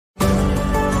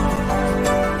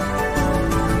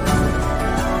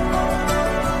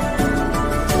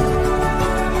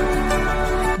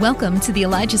Welcome to the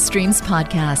Elijah Streams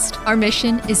podcast. Our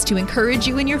mission is to encourage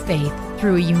you in your faith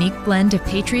through a unique blend of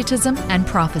patriotism and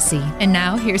prophecy. And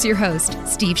now, here's your host,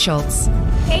 Steve Schultz.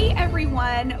 Hey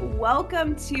everyone,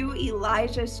 welcome to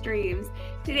Elijah Streams.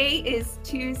 Today is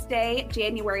Tuesday,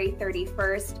 January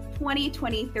 31st,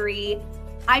 2023.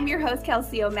 I'm your host,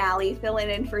 Kelsey O'Malley,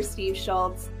 filling in for Steve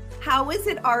Schultz. How is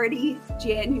it already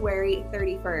January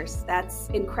 31st? That's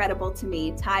incredible to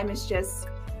me. Time is just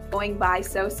going by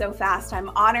so fast. I'm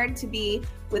honored to be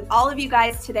with all of you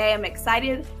guys today. I'm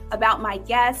excited about my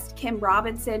guest, Kim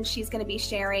Robinson. She's going to be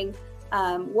sharing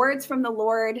words from the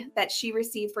Lord that she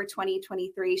received for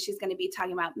 2023. She's going to be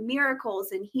talking about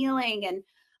miracles and healing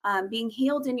and being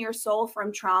healed in your soul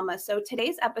from trauma. So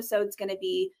today's episode is going to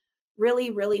be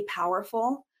really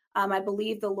powerful. I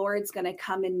believe the Lord's going to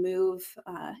come and move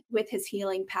with his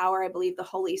healing power. I believe the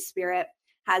Holy Spirit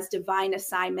has divine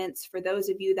assignments for those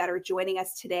of you that are joining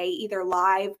us today, either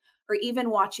live or even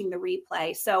watching the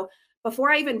replay. So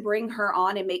before I even bring her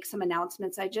on and make some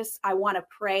announcements, I want to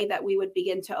pray that we would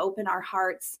begin to open our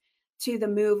hearts to the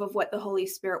move of what the Holy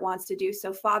Spirit wants to do.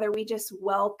 So Father, we just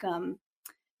welcome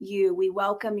you. We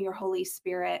welcome your Holy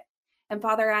Spirit. And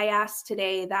Father, I ask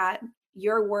today that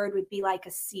your word would be like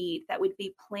a seed that would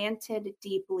be planted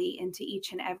deeply into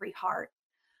each and every heart.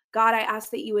 God, I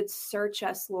ask that you would search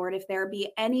us, Lord. If there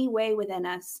be any way within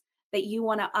us that you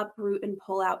want to uproot and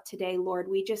pull out today, Lord,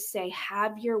 we just say,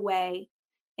 have your way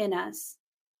in us.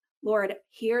 Lord,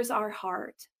 here's our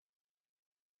heart.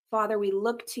 Father, we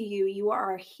look to you. You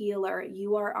are our healer.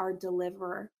 You are our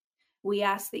deliverer. We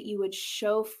ask that you would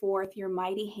show forth your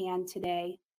mighty hand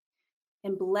today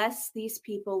and bless these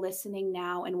people listening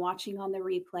now and watching on the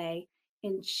replay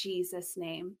in Jesus'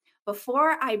 name.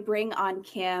 Before I bring on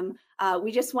Kim,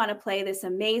 we just want to play this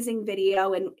amazing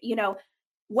video. And, you know,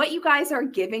 what you guys are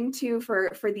giving to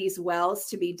for these wells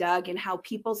to be dug and how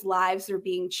people's lives are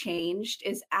being changed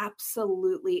is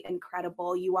absolutely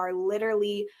incredible. You are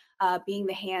literally being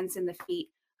the hands and the feet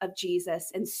of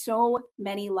Jesus. And so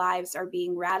many lives are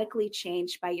being radically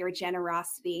changed by your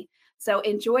generosity. So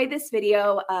enjoy this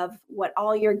video of what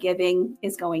all your giving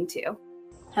is going to.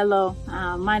 Hello,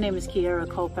 my name is Kiera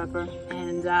Culpepper,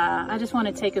 and I just want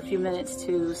to take a few minutes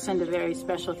to send a very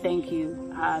special thank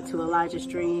you to Elijah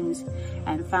Streams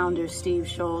and founder Steve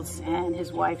Schultz and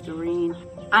his wife Doreen.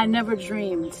 I never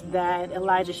dreamed that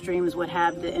Elijah Streams would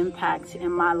have the impact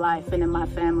in my life and in my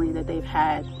family that they've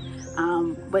had,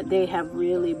 but they have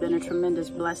really been a tremendous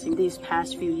blessing these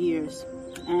past few years.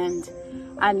 And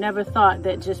I never thought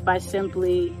that just by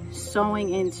simply sowing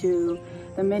into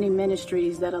the many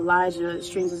ministries that Elijah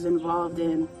Streams is involved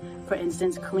in, for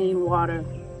instance, clean water,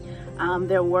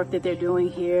 their work that they're doing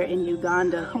here in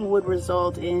Uganda would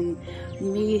result in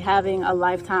me having a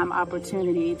lifetime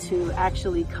opportunity to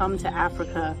actually come to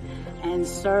Africa and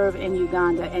serve in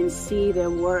Uganda and see their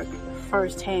work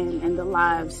firsthand and the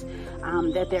lives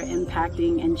that they're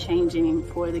impacting and changing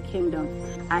for the kingdom.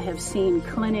 I have seen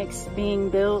clinics being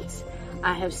built.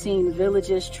 I have seen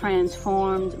villages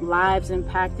transformed, lives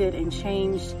impacted and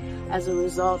changed as a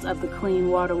result of the clean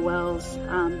water wells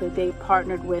that they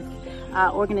partnered with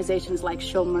organizations like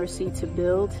Show Mercy to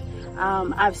build.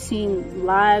 I've seen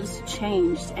lives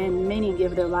changed and many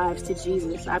give their lives to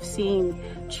Jesus. I've seen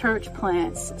church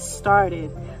plants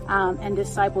started and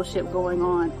discipleship going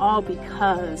on, all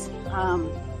because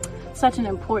such an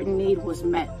important need was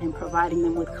met in providing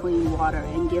them with clean water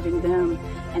and giving them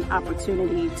an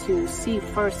opportunity to see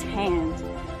firsthand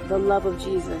the love of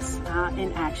Jesus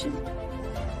in action.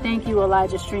 Thank you,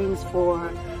 Elijah Streams,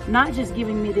 for not just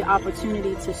giving me the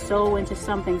opportunity to sow into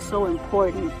something so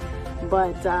important,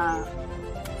 but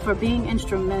for being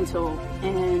instrumental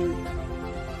in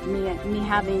me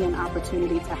having an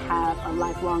opportunity to have a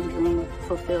lifelong dream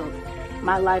fulfilled.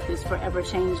 My life is forever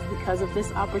changed because of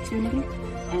this opportunity.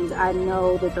 And I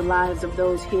know that the lives of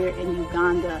those here in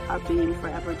Uganda are being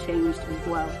forever changed as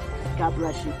well. God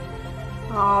bless you.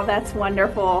 Oh, that's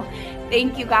wonderful.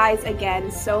 Thank you guys again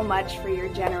so much for your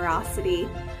generosity,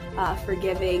 for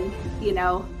giving. You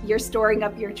know, you're storing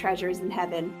up your treasures in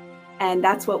heaven. And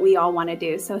that's what we all want to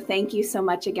do. So thank you so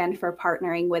much again for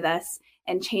partnering with us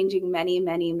and changing many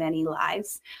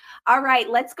lives. All right,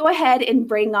 let's go ahead and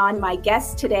bring on my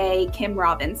guest today, Kim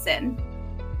Robinson.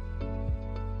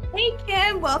 Hey,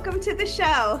 Kim, welcome to the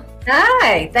show.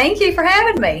 Hi, thank you for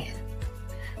having me.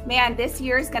 Man, this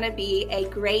year is going to be a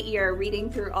great year reading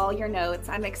through all your notes.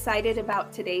 I'm excited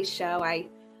about today's show. I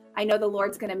know the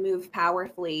Lord's going to move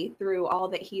powerfully through all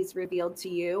that he's revealed to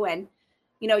you. And,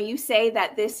 you know, you say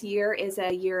that this year is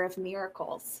a year of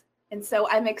miracles. And so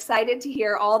I'm excited to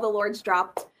hear all the Lord's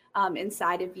dropped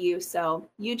inside of you. So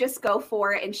you just go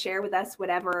for it and share with us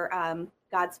whatever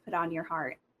God's put on your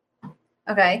heart.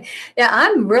 Okay. Yeah,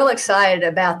 I'm real excited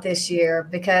about this year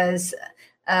because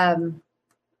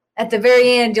at the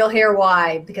very end, you'll hear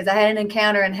why, because I had an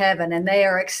encounter in heaven and they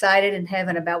are excited in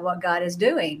heaven about what God is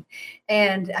doing.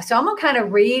 And so I'm going to kind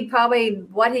of read probably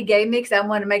what he gave me because I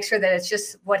want to make sure that it's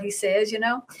just what he says,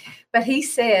 But he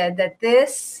said that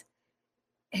it's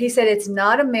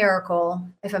not a miracle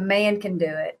if a man can do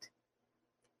it.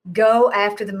 Go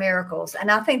after the miracles. And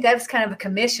I think that's kind of a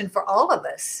commission for all of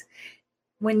us.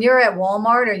 When you're at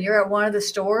Walmart or you're at one of the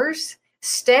stores,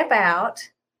 step out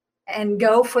and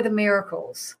go for the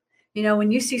miracles.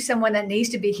 When you see someone that needs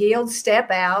to be healed,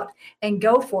 step out and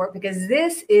go for it, because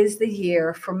this is the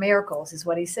year for miracles, is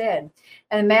what he said.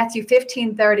 And in Matthew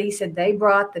 15:30, he said, they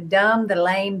brought the dumb, the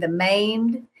lame, the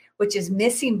maimed, which is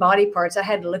missing body parts. I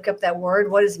had to look up that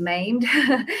word. What is maimed?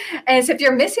 And so if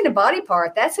you're missing a body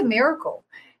part, that's a miracle.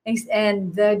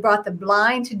 And they brought the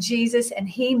blind to Jesus and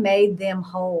he made them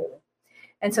whole.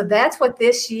 And so that's what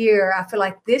this year, I feel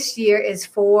like this year is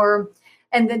for.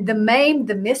 And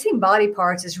the missing body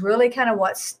parts is really kind of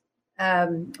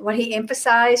what he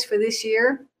emphasized for this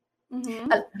year,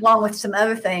 along with some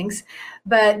other things.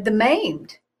 But the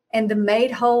maimed and the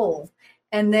made whole.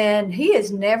 And then he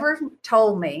has never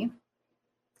told me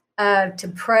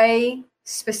to pray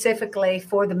specifically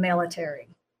for the military.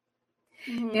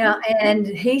 And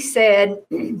he said,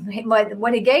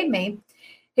 what he gave me,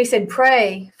 he said,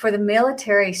 pray for the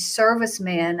military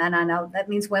servicemen, and I know that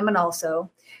means women also,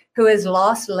 who has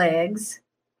lost legs,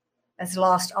 has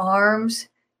lost arms,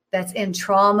 that's in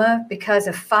trauma because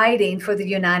of fighting for the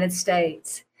United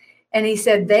States. And he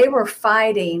said they were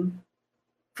fighting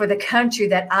for the country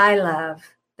that I love.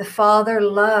 The Father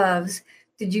loves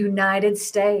the United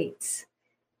States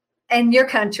and your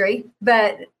country.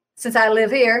 But since I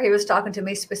live here, he was talking to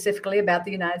me specifically about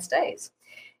the United States.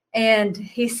 And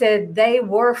he said they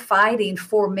were fighting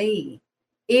for me,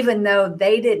 even though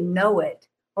they didn't know it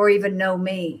or even know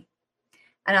me.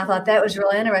 And I thought that was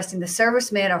really interesting. The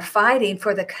servicemen are fighting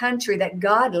for the country that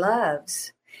God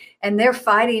loves. And they're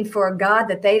fighting for a God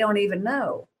that they don't even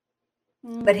know.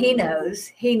 But he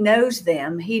knows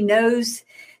them. He knows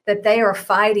that they are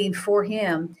fighting for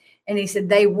him. And he said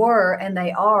they were and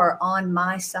they are on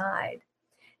my side.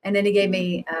 And then he gave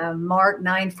me Mark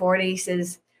 9:40. He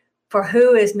says, for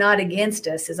who is not against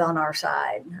us is on our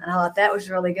side. And I thought that was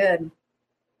really good.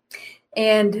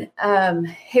 And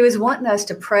he was wanting us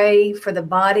to pray for the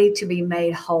body to be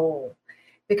made whole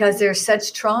because there's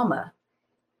such trauma.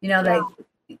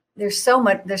 There's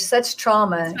such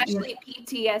trauma. Especially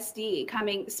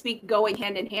PTSD going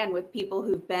hand in hand with people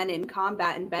who've been in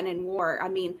combat and been in war. I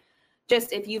mean,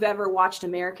 just if you've ever watched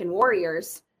American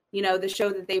Warriors, the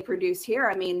show that they produce here,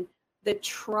 I mean, the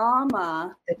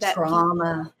trauma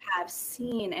people have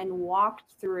seen and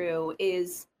walked through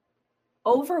is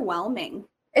overwhelming.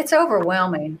 It's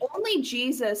overwhelming. Only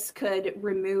Jesus could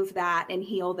remove that and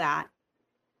heal that.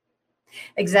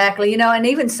 Exactly. And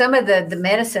even some of the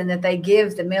medicine that they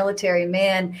give the military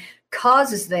men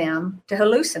causes them to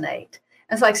hallucinate.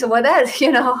 And it's like, so well,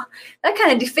 that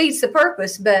kind of defeats the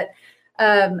purpose. But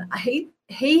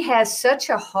he has such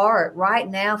a heart right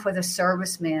now for the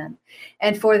servicemen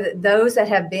and for those that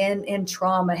have been in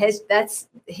trauma. That's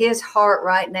his heart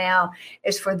right now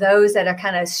is for those that are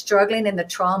kind of struggling in the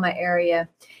trauma area.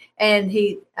 And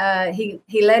he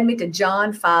led me to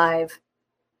John 5.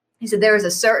 He said there was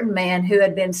a certain man who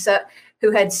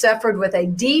had suffered with a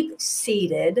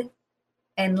deep-seated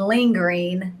and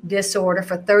lingering disorder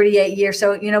for 38 years.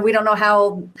 So, we don't know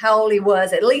how old he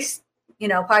was, at least,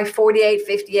 probably 48,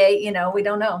 58, we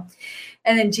don't know.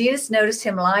 And then Jesus noticed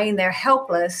him lying there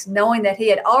helpless, knowing that he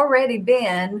had already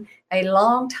been a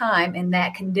long time in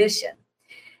that condition.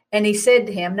 And he said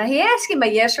to him, now he asked him a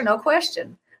yes or no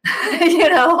question. Do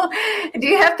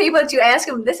you have people that you ask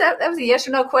them that was a yes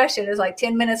or no question? It was like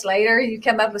 10 minutes later, you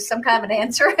come up with some kind of an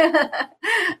answer.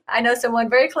 I know someone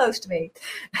very close to me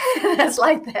that's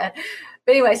like that.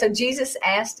 But anyway, so Jesus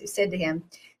said to him,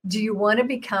 do you want to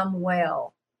become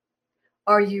well?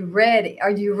 Are you ready? Are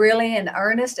you really in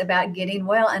earnest about getting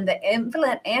well? And the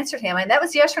invalid answered him, and that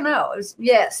was yes or no. It was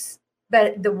yes.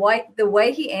 But the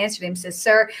way he answered him says,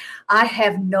 sir, I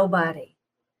have nobody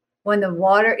when the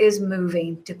water is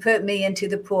moving to put me into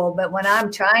the pool. But when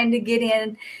I'm trying to get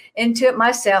into it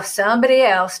myself, somebody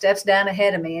else steps down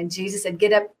ahead of me. And Jesus said,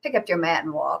 get up, pick up your mat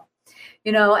and walk,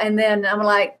 and then I'm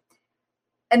like,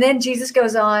 and then Jesus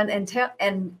goes on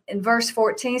and in verse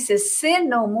 14 says, sin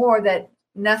no more that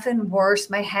nothing worse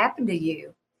may happen to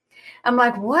you. I'm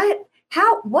like, what?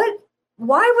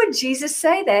 Why would Jesus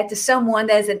say that to someone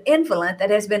that is an invalid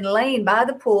that has been laying by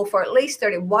the pool for at least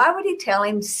 30? Why would he tell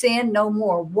him sin no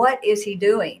more? What is he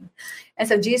doing? And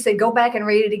so Jesus said, go back and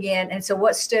read it again. And so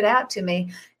what stood out to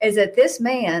me is that this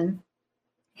man,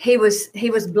 he was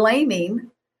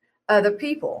blaming other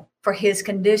people for his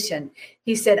condition.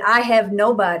 He said, I have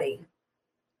nobody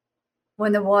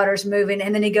when the water's moving.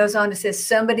 And then he goes on to say,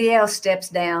 somebody else steps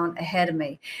down ahead of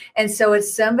me. And so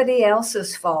it's somebody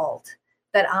else's fault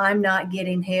that I'm not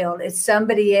getting healed. It's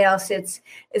somebody else. It's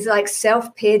like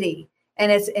self-pity,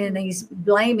 and he's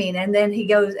blaming. And then he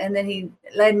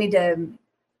led me to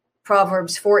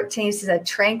Proverbs 14. Says, a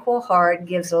tranquil heart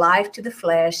gives life to the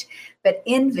flesh, but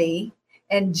envy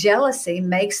and jealousy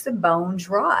makes the bones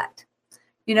rot.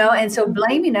 And so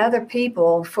blaming other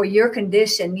people for your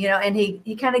condition, and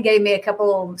he kind of gave me a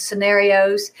couple of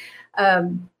scenarios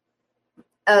of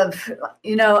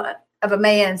a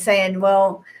man saying,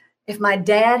 well, if my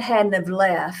dad hadn't have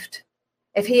left,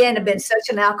 if he hadn't have been such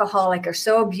an alcoholic or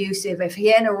so abusive, if he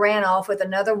hadn't have ran off with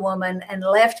another woman and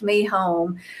left me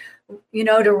home,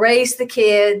 to raise the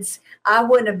kids, I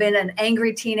wouldn't have been an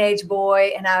angry teenage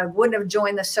boy, and I wouldn't have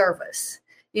joined the service.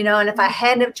 And if I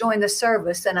hadn't have joined the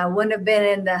service, then I wouldn't have been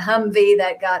in the Humvee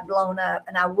that got blown up,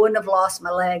 and I wouldn't have lost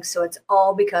my legs. So it's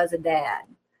all because of Dad.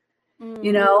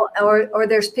 Or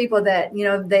there's people that,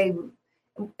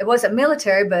 it wasn't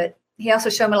military, but he also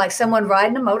showed me like someone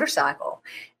riding a motorcycle,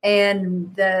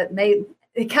 and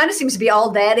it kind of seems to be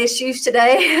all dad issues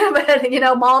today, but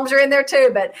moms are in there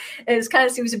too, but it kind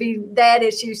of seems to be dad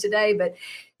issues today. But,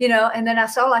 and then I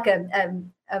saw like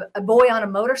a boy on a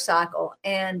motorcycle,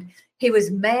 and he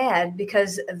was mad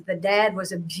because the dad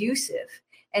was abusive,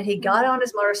 and he got on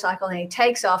his motorcycle and he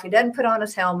takes off. He doesn't put on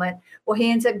his helmet. Well, he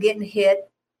ends up getting hit.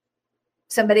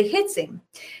 Somebody hits him.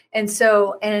 And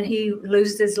he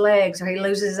loses his legs, or he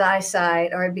loses his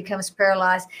eyesight, or he becomes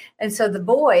paralyzed. And so the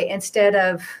boy, instead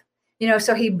of,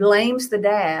 so he blames the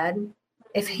dad.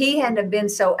 If he hadn't have been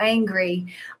so angry,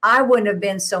 I wouldn't have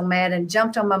been so mad and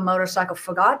jumped on my motorcycle,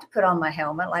 forgot to put on my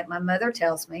helmet, like my mother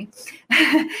tells me.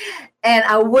 And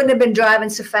I wouldn't have been driving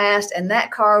so fast, and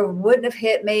that car wouldn't have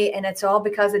hit me. And it's all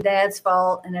because of Dad's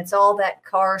fault, and it's all that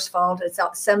car's fault. It's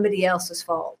all somebody else's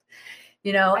fault,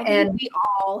 I and think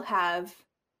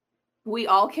we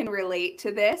all can relate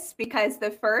to this, because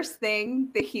the first thing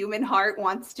the human heart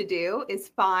wants to do is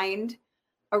find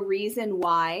a reason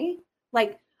why.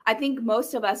 Like, I think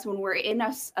most of us, when we're in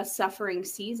a suffering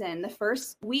season,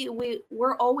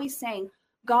 we're always saying,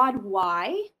 God,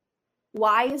 why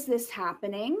is this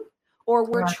happening? Or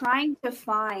we're trying to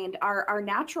find our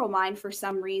natural mind, for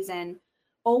some reason,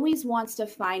 always wants to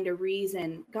find a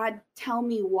reason. God, tell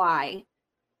me why.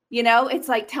 It's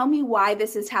like, tell me why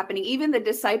this is happening. Even the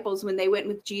disciples, when they went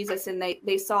with Jesus and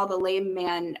they saw the lame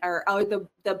man or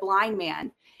the blind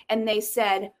man, and they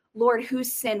said, Lord,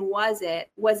 whose sin was it?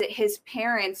 Was it his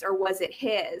parents, or was it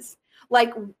his?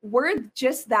 Like, we're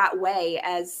just that way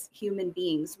as human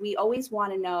beings. We always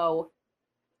want to know.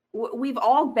 We've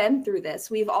all been through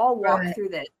this. We've all walked through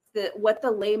this. What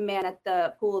the lame man at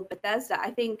the pool of Bethesda,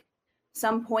 I think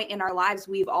some point in our lives,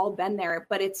 we've all been there,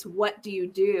 but it's what do you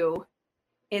do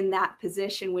in that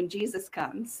position when Jesus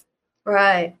comes?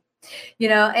 Right.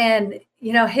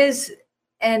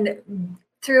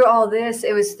 Through all this,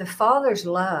 it was the Father's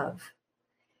love.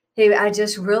 I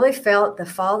just really felt the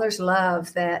Father's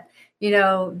love, that,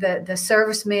 the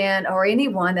servicemen or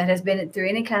anyone that has been through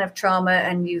any kind of trauma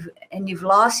and you've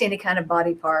lost any kind of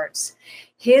body parts,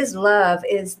 his love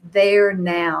is there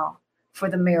now for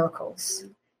the miracles.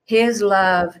 His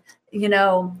love,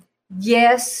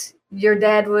 yes, your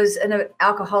dad was an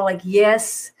alcoholic.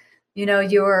 Yes,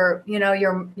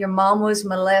 your mom was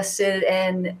molested,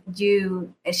 and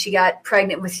she got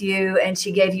pregnant with you, and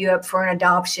she gave you up for an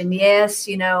adoption. Yes,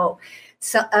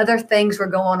 some other things were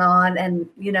going on, and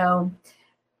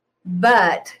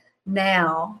but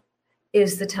now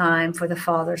is the time for the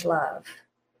Father's love.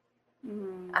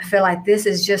 I feel like this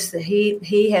is just that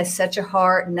he has such a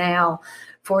heart now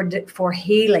for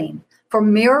healing, for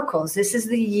miracles. This is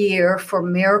the year for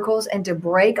miracles and to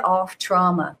break off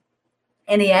trauma.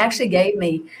 And he actually gave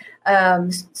me,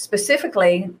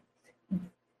 specifically,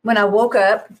 when I woke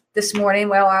up this morning,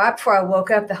 right before I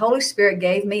woke up, the Holy Spirit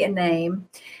gave me a name,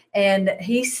 and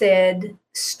he said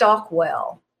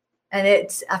Stockwell. And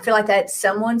I feel like that's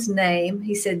someone's name.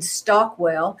 He said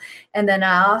Stockwell. And then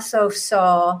I also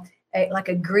saw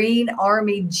a green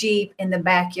army Jeep in the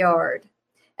backyard.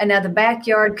 And now the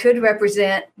backyard could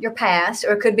represent your past,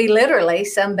 or it could be literally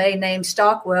somebody named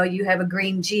Stockwell. You have a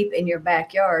green Jeep in your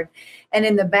backyard. And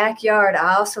in the backyard,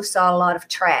 I also saw a lot of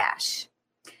trash.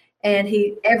 And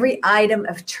every item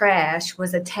of trash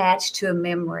was attached to a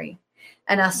memory.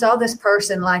 And I saw this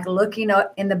person looking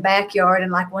up in the backyard,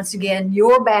 and once again,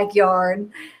 your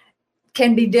backyard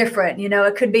can be different.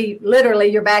 It could be literally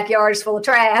your backyard is full of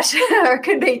trash, or it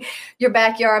could be your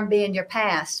backyard being your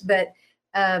past. But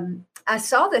I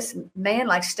saw this man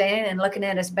like standing and looking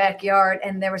at his backyard,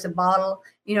 and there was a bottle,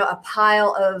 a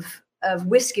pile of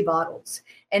whiskey bottles.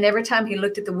 And every time he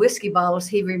looked at the whiskey bottles,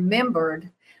 he remembered,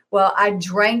 well, I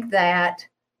drank that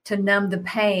to numb the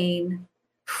pain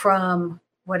from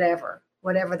whatever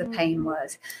the pain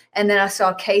was. And then I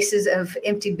saw cases of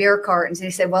empty beer cartons. And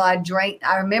he said, well,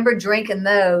 I remember drinking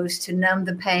those to numb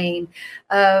the pain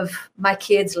of my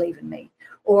kids leaving me,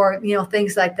 or,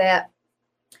 things like that.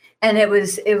 And it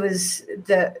was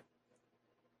the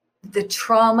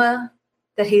trauma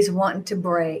that he's wanting to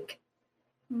break.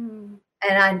 And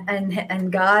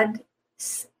God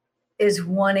is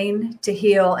wanting to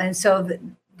heal. And so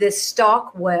this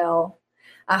Stockwell,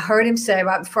 I heard him say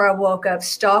right before I woke up,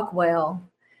 Stockwell,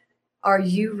 are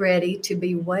you ready to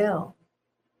be well?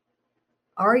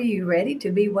 Are you ready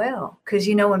to be well? Because,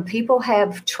 when people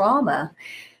have trauma,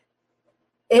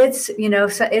 it's,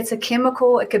 so it's a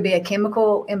chemical, it could be a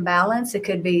chemical imbalance. It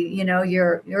could be,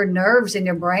 your nerves in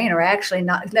your brain are actually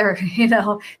not, they're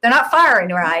not firing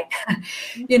right,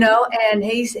 and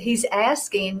he's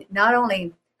asking not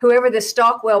only whoever the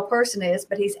Stockwell person is,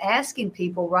 but he's asking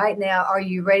people right now, are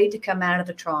you ready to come out of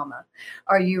the trauma?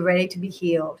 Are you ready to be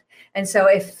healed? And so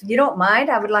if you don't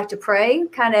mind, I would like to pray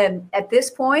kind of at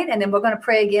this point, and then we're going to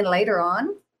pray again later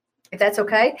on, if that's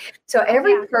okay. So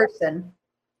every person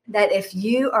that if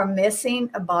you are missing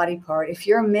a body part, if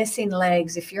you're missing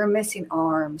legs, if you're missing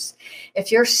arms,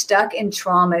 if you're stuck in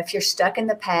trauma, if you're stuck in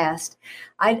the past,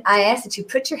 I ask that you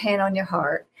put your hand on your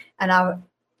heart and I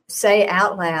say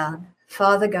out loud,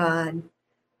 Father God,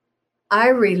 I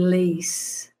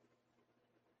release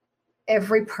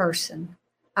every person.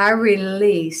 I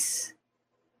release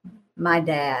my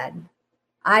dad.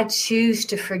 I choose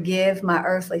to forgive my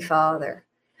earthly father.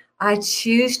 I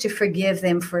choose to forgive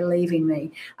them for leaving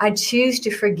me. I choose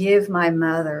to forgive my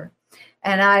mother.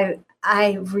 And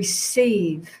I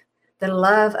receive the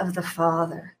love of the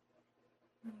Father.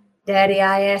 Daddy,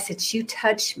 I ask that you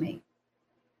touch me.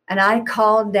 And I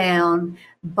call down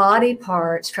body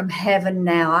parts from heaven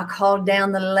now. I call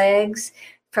down the legs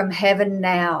from heaven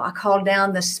now. I call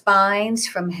down the spines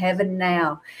from heaven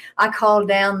now. I call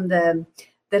down the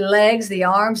legs, the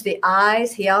arms, the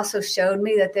eyes. He also showed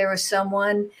me that there was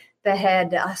someone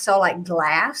that I saw like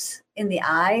glass in the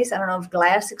eyes. I don't know if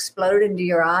glass exploded into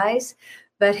your eyes,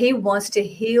 but he wants to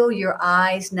heal your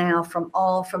eyes now from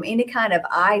any kind of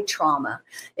eye trauma.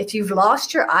 If you've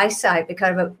lost your eyesight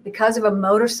because of a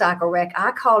motorcycle wreck, I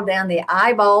call down the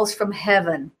eyeballs from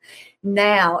heaven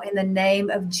now in the name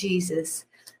of Jesus.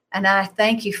 And I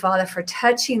thank you, Father, for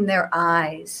touching their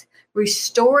eyes,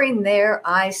 restoring their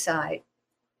eyesight.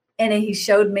 And he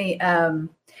showed me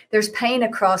there's pain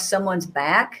across someone's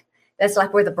back. That's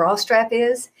like where the bra strap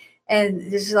is. And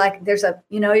he's like,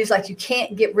 you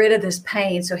can't get rid of this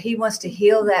pain. So he wants to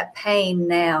heal that pain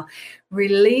now.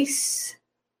 Release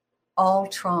all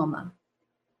trauma.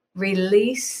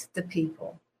 Release the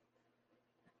people.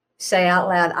 Say out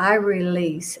loud, I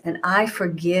release and I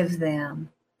forgive them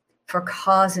for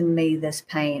causing me this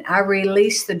pain. I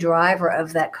release the driver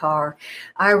of that car.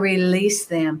 I release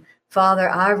them. Father,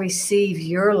 I receive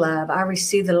your love. I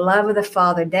receive the love of the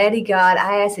Father. Daddy God,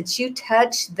 I ask that you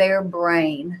touch their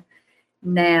brain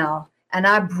now. And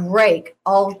I break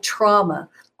all trauma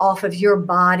off of your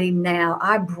body now.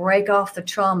 I break off the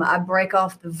trauma. I break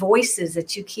off the voices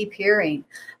that you keep hearing.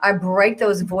 I break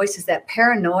those voices, that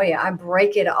paranoia. I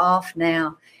break it off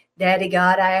now. Daddy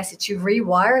God, I ask that you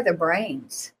rewire their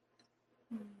brains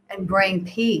and bring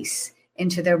peace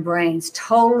into their brains.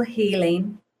 Total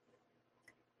healing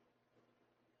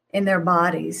in their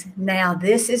bodies. Now,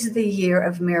 this is the year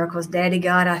of miracles. Daddy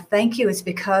God, I thank you. It's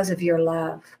because of your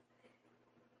love.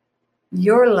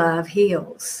 Your love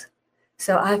heals.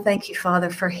 So I thank you, Father,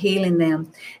 for healing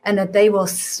them and that they will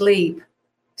sleep,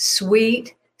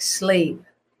 sweet sleep.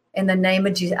 In the name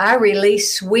of Jesus, I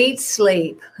release sweet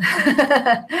sleep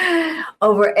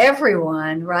over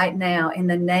everyone right now in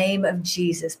the name of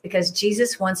Jesus, because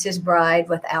Jesus wants his bride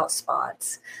without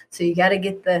spots. So you got to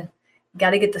get the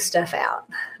stuff out,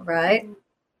 right?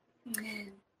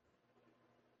 Amen.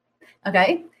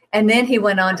 Okay. And then he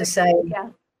went on to say, yeah,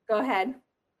 go ahead.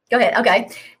 Okay.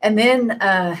 And then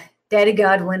Daddy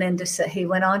God went on to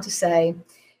say,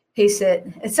 he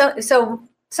said, so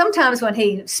sometimes when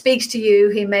he speaks to you,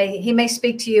 he may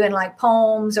speak to you in like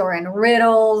poems or in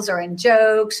riddles or in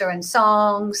jokes or in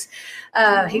songs.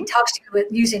 He talks to you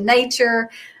using nature.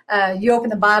 You open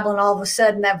the Bible and all of a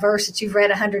sudden that verse that you've read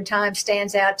 100 times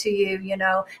stands out to you,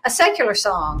 a secular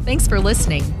song. Thanks for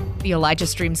listening. The Elijah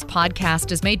Streams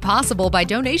podcast is made possible by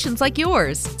donations like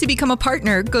yours. To become a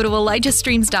partner, go to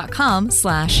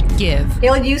ElijahStreams.com/give.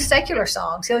 He'll use secular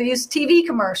songs. He'll use TV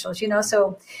commercials,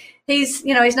 so he's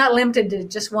not limited to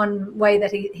just one way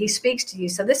that he speaks to you.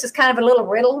 So this is kind of a little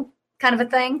riddle kind of a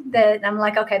thing that I'm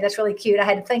like, okay, that's really cute. I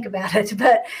had to think about it.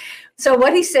 But so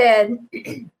what he said,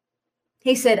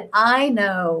 I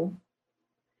know,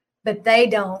 but they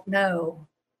don't know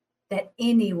that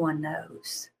anyone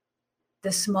knows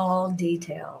the small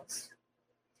details.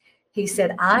 He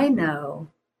said, I know,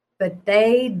 but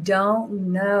they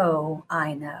don't know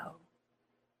I know.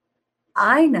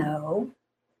 I know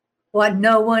what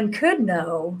no one could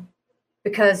know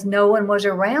because no one was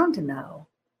around to know.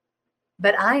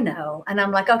 But I know. And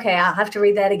I'm like, okay, I'll have to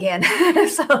read that again.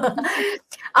 So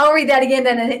I'll read that again.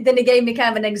 Then he gave me kind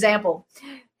of an example.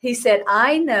 He said,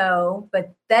 I know,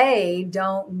 but they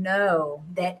don't know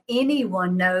that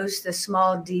anyone knows the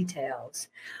small details.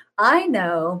 I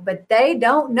know, but they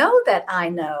don't know that I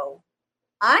know.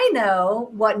 I know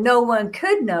what no one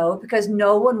could know because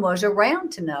no one was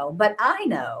around to know, but I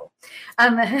know.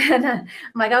 I'm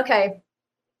like, okay.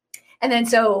 And then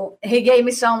so he gave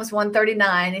me Psalms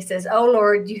 139. He says, oh,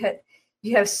 Lord, you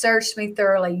have searched me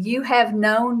thoroughly. You have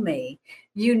known me.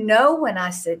 You know when I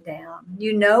sit down.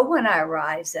 You know when I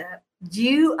rise up.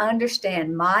 You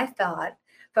understand my thought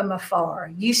from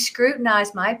afar. You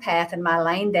scrutinize my path and my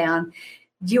laying down.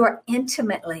 You are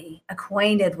intimately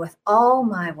acquainted with all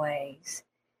my ways.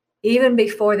 Even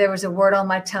before there was a word on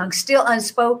my tongue, still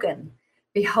unspoken.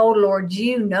 Behold, Lord,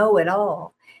 you know it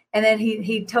all. And then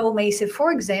he told me, he said,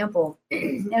 for example,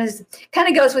 it kind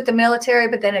of goes with the military,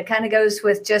 but then it kind of goes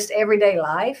with just everyday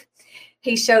life.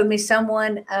 He showed me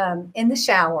someone in the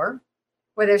shower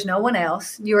where there's no one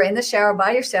else. You're in the shower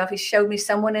by yourself. He showed me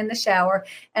someone in the shower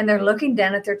and they're looking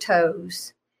down at their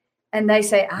toes. And they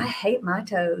say, I hate my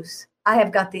toes. I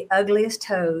have got the ugliest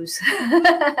toes.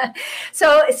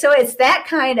 So it's that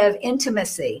kind of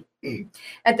intimacy.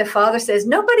 And the Father says,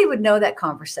 nobody would know that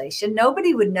conversation.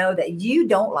 Nobody would know that you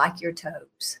don't like your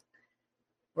toes.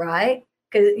 Right?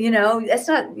 Because, that's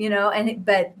not,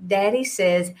 but Daddy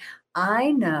says,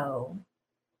 I know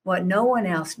what no one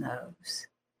else knows.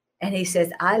 And he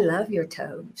says, I love your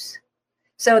toes.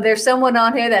 So there's someone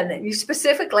on here that you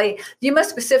must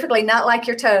specifically not like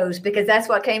your toes, because that's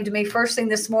what came to me first thing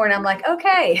this morning. I'm like,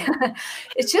 okay,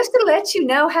 it's just to let you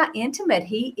know how intimate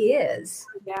he is.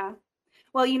 Yeah.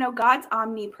 Well, God's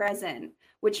omnipresent,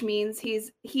 which means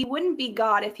he wouldn't be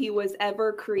God if he was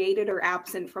ever created or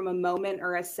absent from a moment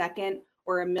or a second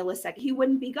or a millisecond. He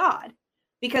wouldn't be God,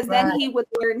 because then he would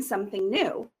learn something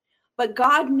new. But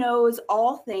God knows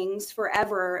all things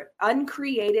forever,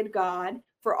 uncreated God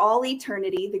for all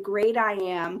eternity, the great I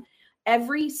am.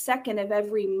 Every second of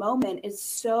every moment is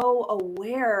so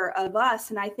aware of us.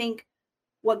 And I think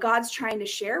what God's trying to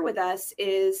share with us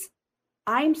is,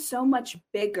 I'm so much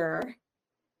bigger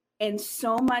and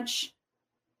so much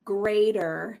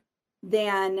greater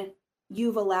than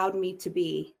you've allowed me to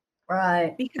be.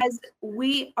 Right. Because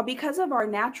of our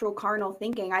natural carnal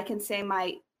thinking, I can say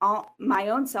my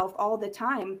own self all the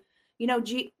time.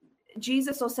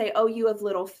 Jesus will say, oh, you have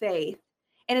little faith.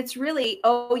 And it's really,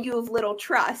 oh, you have little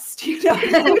trust. You don't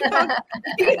really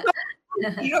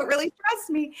trust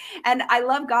me. And I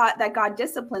love God, that God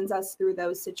disciplines us through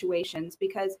those situations,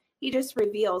 because he just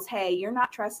reveals, hey, you're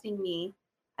not trusting me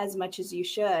as much as you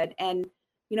should. And,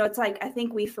 it's like, I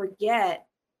think we forget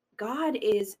God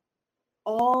is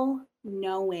all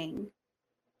knowing,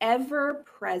 ever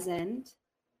present,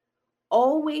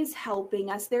 always helping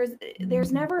us.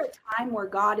 There's never a time where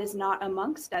God is not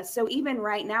amongst us. So even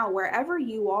right now, wherever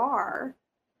you are,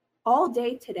 all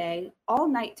day today, all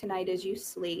night tonight as you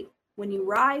sleep, when you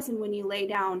rise and when you lay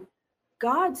down,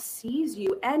 God sees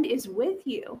you and is with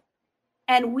you.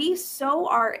 And we're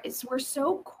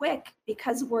so quick,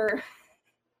 because we're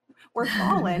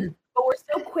fallen, but we're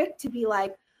so quick to be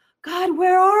like, God,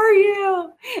 where are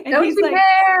you? And Don't he's you like,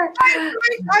 dare.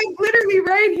 I'm literally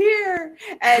right here.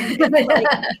 And it's like,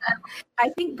 I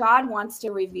think God wants to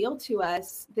reveal to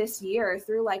us this year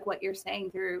through, like what you're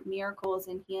saying, through miracles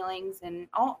and healings and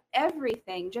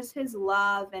everything, just his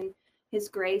love and his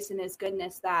grace and his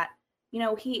goodness, that,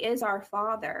 he is our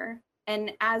Father.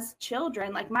 And as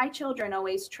children, like my children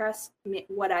always trust me,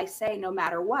 what I say, no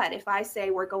matter what. If I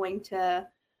say we're going to,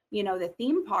 the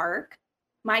theme park,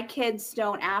 my kids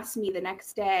don't ask me the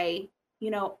next day,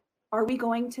 are we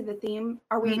going to the theme?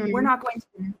 Are we, we're not going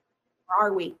to,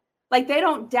 are we? Like, they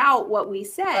don't doubt what we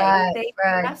say. They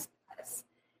trust us.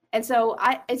 And so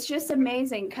it's just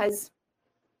amazing, because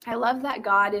I love that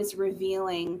God is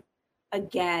revealing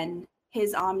again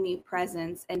his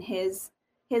omnipresence and his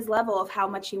level of how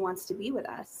much he wants to be with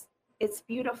us. It's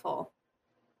beautiful.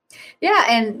 Yeah.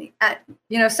 And,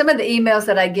 some of the emails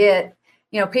that I get,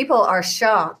 people are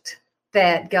shocked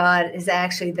that God is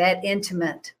actually that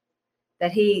intimate,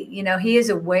 that he is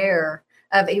aware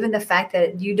of even the fact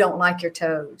that you don't like your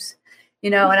toes,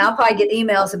 and I'll probably get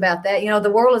emails about that. The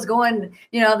world is going,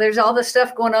 there's all this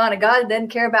stuff going on and God doesn't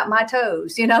care about my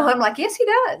toes. I'm like, yes, he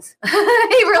does.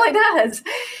 He really does.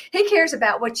 He cares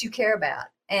about what you care about.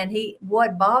 And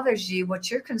what bothers you,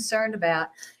 what you're concerned about.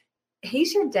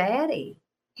 He's your daddy.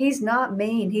 He's not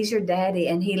mean. He's your daddy.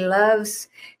 And he loves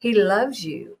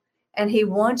you. And he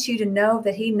wants you to know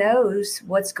that he knows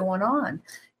what's going on.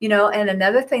 And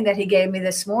another thing that he gave me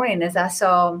this morning is I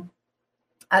saw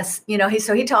us,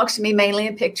 he talks to me mainly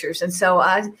in pictures. And so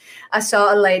I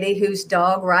saw a lady whose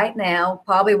dog right now,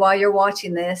 probably while you're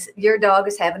watching this, your dog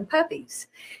is having puppies.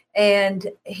 And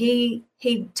he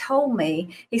told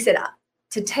me, he said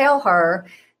to tell her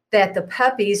that the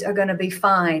puppies are going to be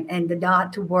fine and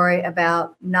not to worry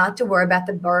about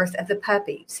the birth of the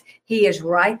puppies. He is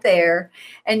right there.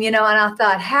 And, and I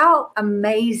thought, how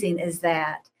amazing is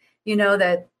that?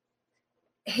 That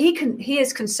he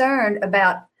is concerned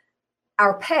about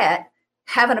our pet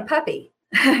having a puppy,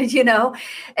 and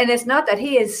it's not that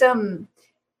he is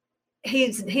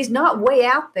he's not way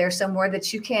out there somewhere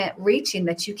that you can't reach him,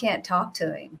 that you can't talk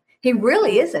to him. He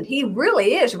really isn't. He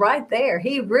really is right there.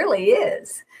 He really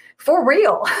is for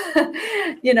real,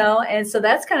 and so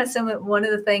that's kind of one of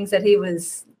the things that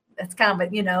that's kind of,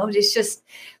 it's just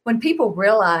when people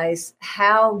realize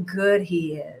how good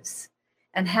he is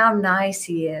and how nice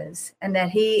he is and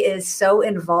that he is so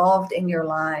involved in your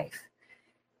life,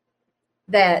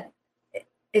 that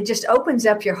it just opens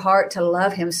up your heart to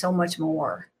love him so much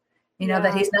more.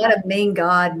 That he's not a mean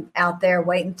God out there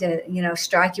waiting to,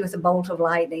 strike you with a bolt of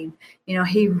lightning.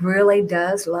 He really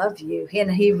does love you.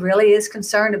 And he really is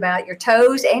concerned about your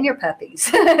toes and your puppies.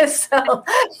 So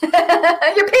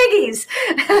your piggies.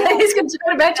 He's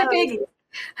concerned about your piggies.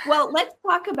 Well, let's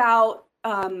talk about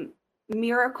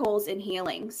miracles and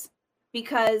healings,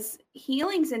 because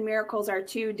healings and miracles are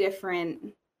two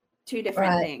different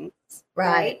things.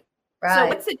 Right. So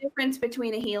what's the difference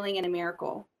between a healing and a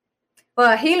miracle?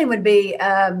 Well, a healing would be,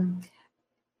 so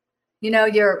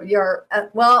a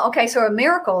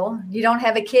miracle, you don't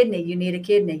have a kidney, you need a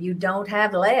kidney. You don't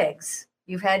have legs.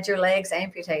 You've had your legs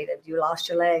amputated. You lost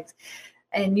your legs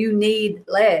and you need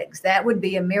legs. That would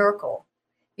be a miracle.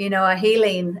 A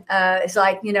healing is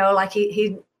like, like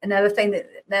he another thing that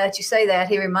now that you say that,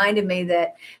 he reminded me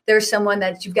that there's someone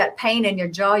that you've got pain in your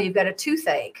jaw, you've got a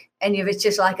toothache, and it's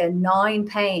just like a gnawing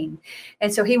pain.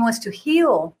 And so he wants to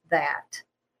heal that.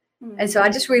 And so I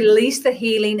just release the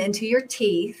healing into your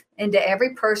teeth, into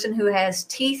every person who has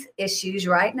teeth issues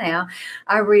right now.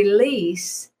 I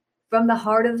release from the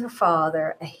heart of the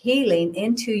Father a healing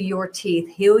into your teeth,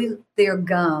 heal their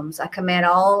gums. I command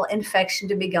all infection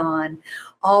to be gone,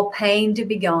 all pain to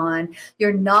be gone.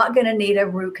 You're not going to need a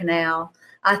root canal.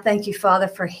 I thank you, Father,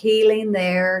 for healing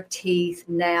their teeth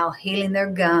now, healing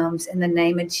their gums in the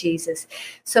name of Jesus.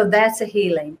 So that's a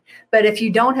healing. But if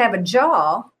you don't have a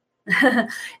jaw,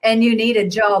 and you need a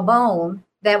jawbone,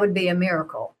 that would be a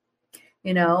miracle,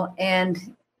 and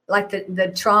like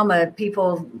the trauma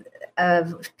people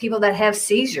that have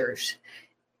seizures,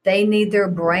 they need their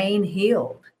brain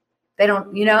healed. They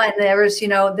don't, and there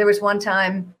was one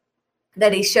time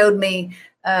that he showed me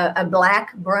a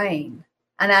black brain,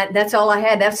 and that's all I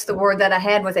had. That's the word that I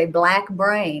had, was a black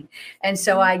brain. And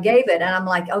so I gave it, and I'm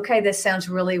like, okay, this sounds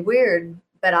really weird,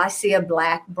 but I see a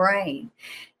black brain.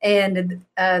 And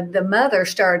the mother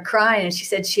started crying, and she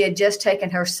said she had just taken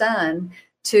her son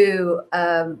to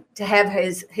have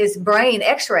his brain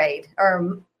x-rayed,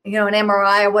 or an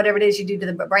MRI or whatever it is you do to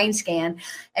the brain scan.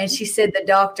 And she said the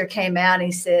doctor came out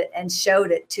and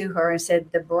showed it to her and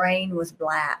said the brain was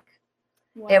black.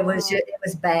 Wow. It was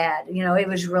bad. It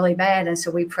was really bad. And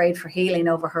so we prayed for healing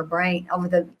over her brain, over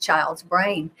the child's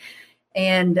brain.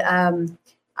 And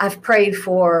I've prayed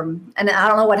for, and I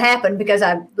don't know what happened because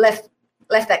I left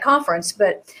that conference,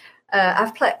 but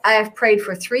I have prayed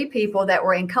for 3 people that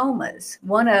were in comas.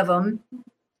 One of them,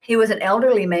 he was an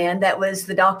elderly man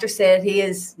the doctor said he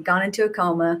has gone into a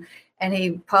coma and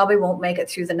he probably won't make it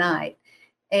through the night.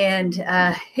 And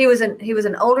he was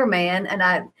an older man,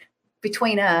 and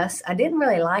between us, I didn't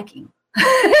really like him. So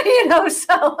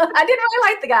I didn't really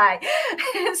like the guy.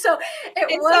 And so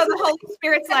the Holy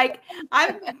Spirit's like,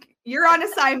 you're on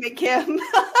assignment, Kim.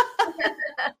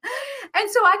 And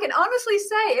so I can honestly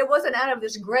say it wasn't out of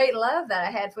this great love that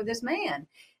I had for this man.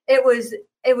 It was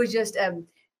just,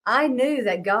 I knew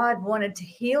that God wanted to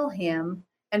heal him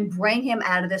and bring him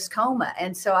out of this coma.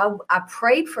 And so I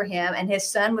prayed for him, and his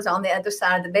son was on the other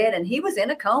side of the bed, and he was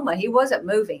in a coma. He wasn't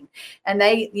moving. And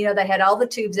they had all the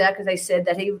tubes out because they said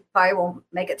that he probably won't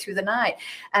make it through the night.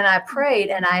 And I prayed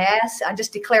and I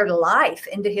just declared life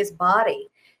into his body.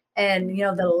 And,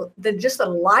 just the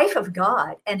life of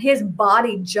God, and his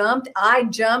body jumped. I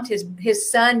jumped,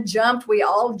 his son jumped. We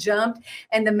all jumped.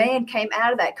 And the man came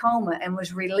out of that coma and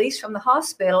was released from the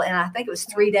hospital. And I think it was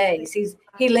 3 days.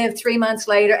 He lived 3 months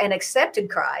later and accepted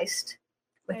Christ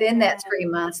within that 3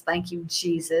 months. Thank you,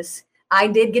 Jesus. I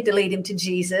did get to lead him to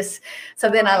Jesus. So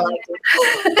then I liked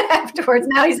it afterwards.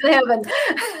 Now he's in heaven.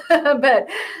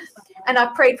 And I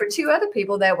prayed for 2 other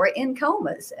people that were in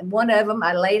comas. And one of them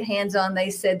I laid hands on.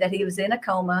 They said that he was in a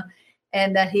coma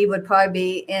and that he would probably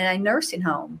be in a nursing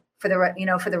home for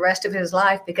the rest of his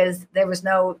life, because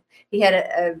he had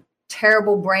a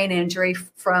terrible brain injury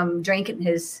from drinking.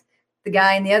 The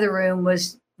guy in the other room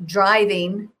was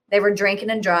driving. They were drinking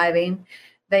and driving.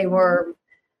 They were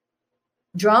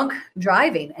drunk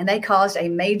driving, and they caused a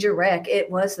major wreck. It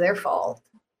was their fault.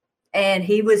 And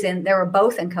they were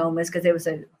both in comas because it was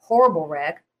a horrible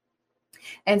wreck.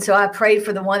 And so I prayed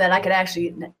for the one that I could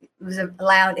actually was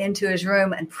allowed into his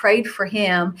room, and prayed for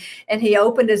him. And he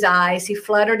opened his eyes. He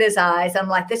fluttered his eyes. I'm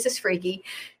like, this is freaky.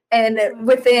 And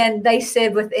they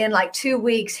said within like 2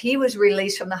 weeks, he was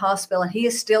released from the hospital, and he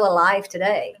is still alive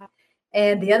today.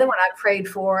 And the other one I prayed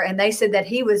for, and they said that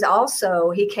he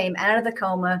came out of the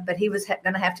coma, but he was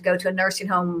going to have to go to a nursing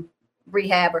home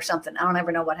rehab or something. I don't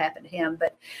ever know what happened to him.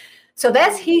 But so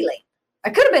that's healing.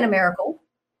 It could have been a miracle.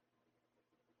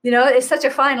 It's such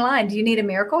a fine line. Do you need a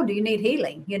miracle? Do you need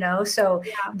healing? So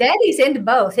Daddy's into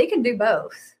both. He can do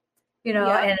both,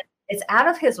 and it's out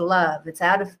of his love. It's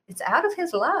out of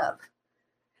his love,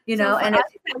 So and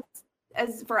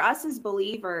as for us as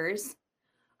believers,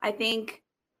 I think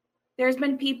there's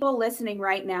been people listening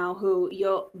right now who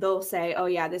they'll say, oh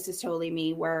yeah, this is totally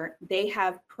me, where they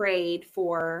have prayed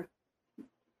for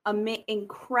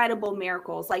incredible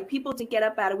miracles, like people to get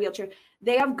up out of a wheelchair.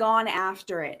 They have gone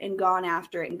after it and gone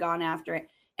after it and gone after it,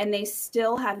 and they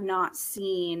still have not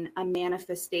seen a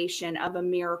manifestation of a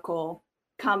miracle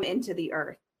come into the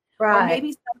earth. Right. Or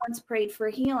maybe someone's prayed for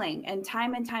healing, and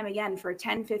time again for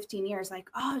 10, 15 years, like,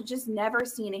 oh, just never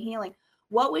seen a healing.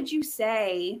 What would you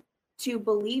say to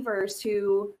believers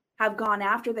who have gone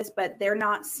after this, but they're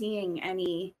not seeing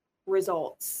any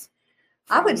results?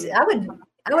 I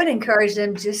would encourage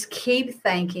them, just keep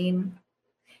thanking.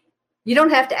 You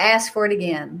don't have to ask for it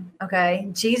again. Okay.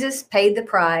 Jesus paid the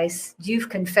price. You've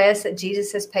confessed that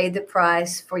Jesus has paid the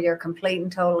price for your complete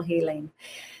and total healing.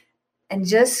 And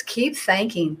just keep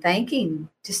thanking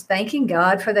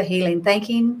God for the healing,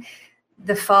 thanking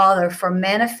the Father for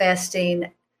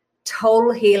manifesting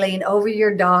total healing over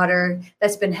your daughter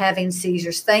that's been having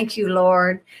seizures. Thank you,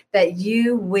 Lord, that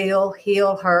you will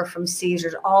heal her from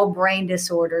seizures, all brain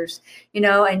disorders,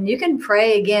 and you can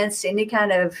pray against any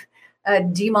kind of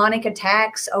demonic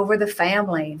attacks over the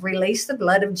family. Release the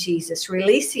blood of Jesus.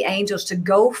 Release the angels to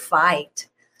go fight.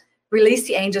 Release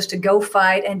the angels to go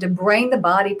fight and to bring the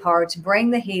body parts, bring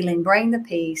the healing, bring the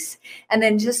peace, and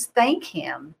then just thank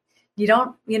him. You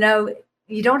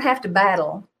don't have to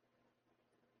battle.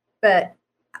 But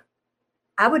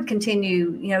I would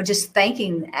continue, just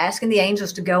asking the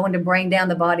angels to go and to bring down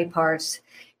the body parts.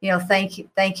 Thank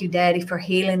you, Daddy, for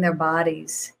healing their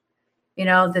bodies.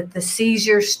 That the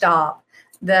seizures stop,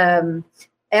 the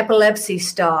epilepsy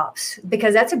stops,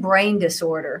 because that's a brain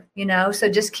disorder. So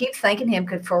just keep thanking him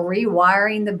for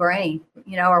rewiring the brain,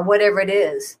 or whatever it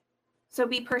is. So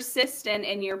be persistent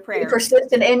in your prayer. Be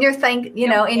persistent in your in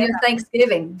your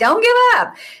thanksgiving. Don't give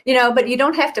up. But you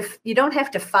don't have to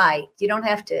fight. You don't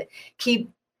have to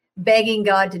keep begging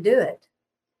God to do it.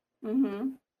 Mm-hmm.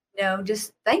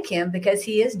 Just thank him, because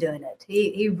he is doing it.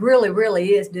 He really,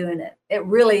 really is doing it. It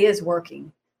really is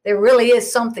working. There really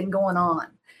is something going on.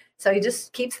 So you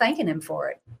just keep thanking him for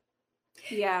it.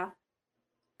 Yeah.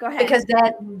 Go ahead. Because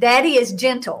Daddy is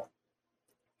gentle.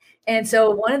 And so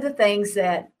one of the things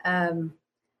that,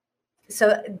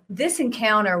 so this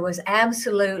encounter was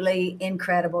absolutely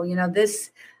incredible. This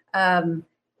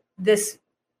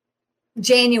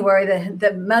January,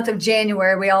 the month of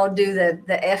January, we all do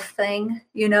the F thing,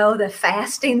 the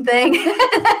fasting thing.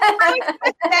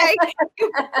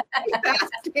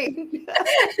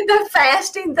 The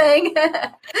fasting thing.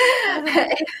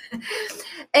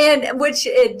 And which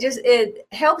it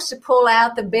helps to pull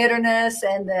out the bitterness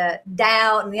and the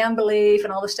doubt and the unbelief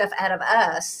and all the stuff out of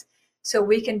us, so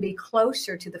we can be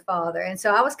closer to the Father. And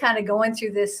so I was kind of going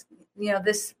through this,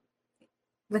 this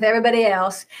with everybody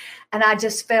else, and I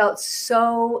just felt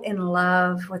so in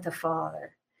love with the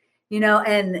Father,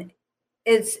 and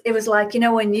it was like,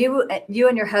 when you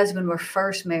and your husband were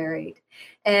first married,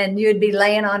 and you'd be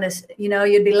laying on his,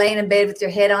 you'd be laying in bed with your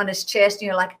head on his chest, and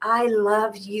you're like, I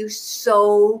love you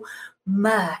so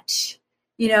much.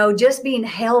 Just being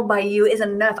held by you is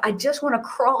enough. I just want to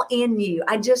crawl in you.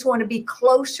 I just want to be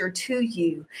closer to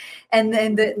you. And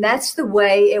then that's the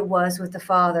way it was with the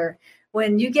Father.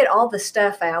 When you get all the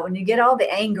stuff out, when you get all the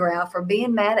anger out for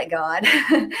being mad at God,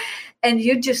 and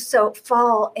you just so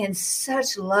fall in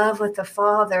such love with the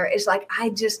Father, it's like, I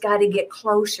just got to get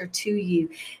closer to you.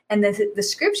 And the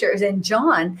scripture is in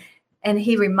John, and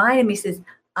he reminded me, he says,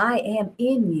 I am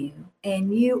in you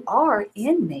and you are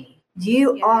in me.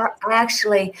 You are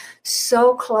actually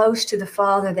so close to the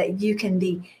Father that you can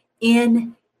be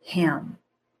in him.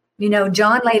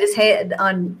 John laid his head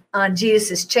on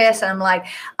Jesus's chest. And I'm like,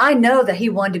 I know that he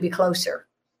wanted to be closer.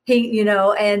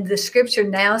 And the scripture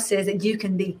now says that you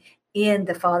can be in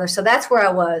the Father. So that's where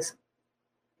I was.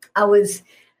 I was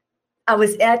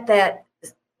at that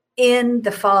in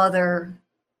the Father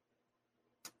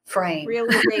frame.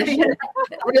 Realization.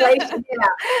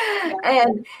 Yeah.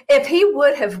 And if he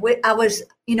would have,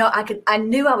 I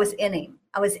knew I was in him.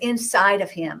 I was inside of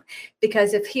him,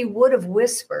 because if he would have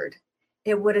whispered,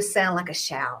 it would have sounded like a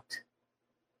shout.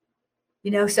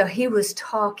 So he was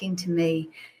talking to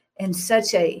me in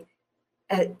such an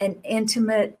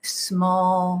intimate,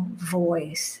 small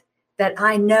voice that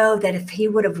I know that if he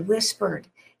would have whispered,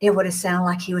 it would have sounded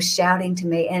like he was shouting to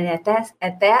me. And at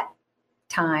that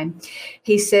time,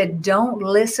 he said, don't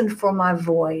listen for my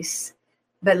voice,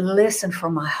 but listen for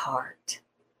my heart.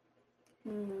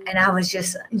 And I was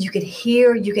just, you can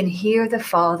hear the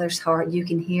Father's heart. You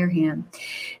can hear him.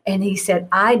 And he said,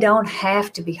 I don't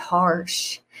have to be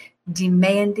harsh,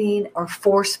 demanding, or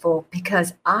forceful,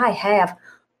 because I have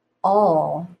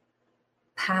all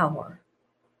power.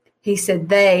 He said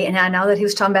they, and I know that he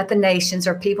was talking about the nations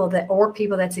or people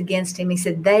that's against him. He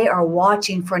said, they are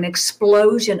watching for an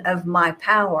explosion of my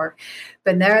power,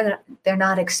 but they're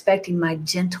not expecting my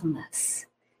gentleness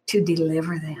to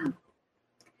deliver them.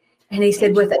 And he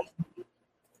said, with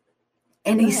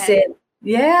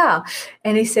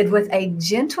a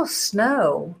gentle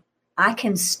snow, I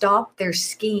can stop their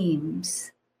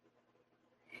schemes.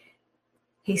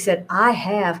 He said, I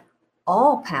have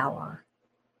all power.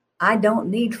 I don't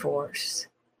need force.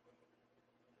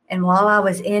 And while I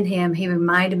was in him, he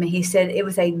reminded me, he said, it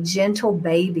was a gentle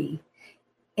baby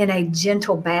in a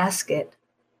gentle basket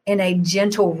in a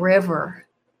gentle river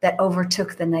that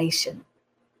overtook the nation.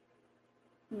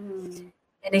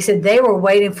 And he said they were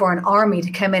waiting for an army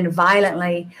to come in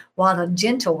violently while the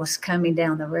gentle was coming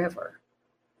down the river.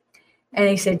 And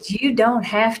he said, you don't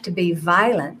have to be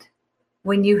violent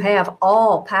when you have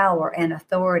all power and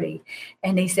authority.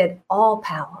 And he said, all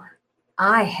power.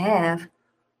 I have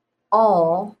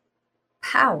all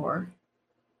power,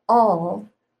 all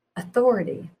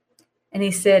authority. And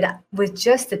he said, with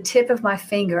just the tip of my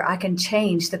finger, I can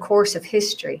change the course of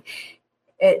history.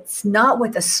 It's not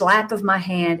with the slap of my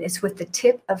hand, it's with the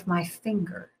tip of my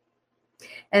finger.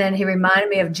 And then he reminded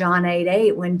me of John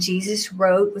 8:8, when Jesus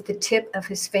wrote with the tip of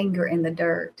his finger in the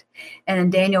dirt. And in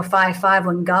Daniel 5:5,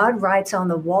 when God writes on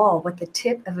the wall with the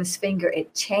tip of his finger,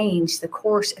 it changed the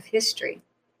course of history.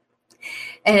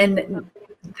 And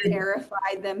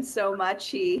terrified them so much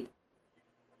he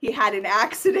had an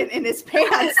accident in his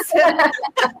pants.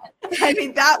 I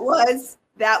mean, that was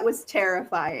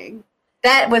terrifying.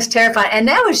 That was terrifying. And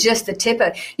that was just the tip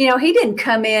of, he didn't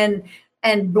come in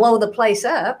and blow the place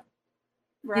up.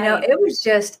 Right. It was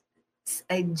just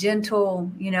a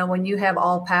gentle, when you have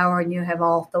all power and you have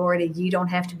all authority, you don't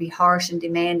have to be harsh and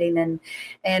demanding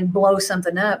and blow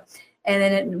something up. And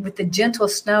then with the gentle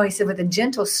snow, he said, with the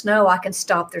gentle snow, I can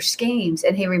stop their schemes.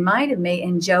 And he reminded me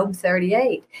in Job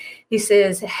 38, he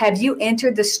says, have you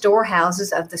entered the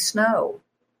storehouses of the snow?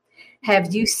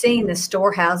 Have you seen the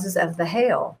storehouses of the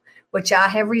hail, which I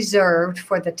have reserved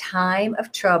for the time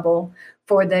of trouble,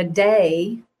 for the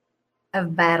day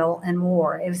of battle and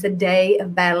war? It was the day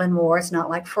of battle and war. It's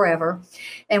not like forever.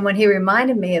 And when he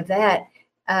reminded me of that,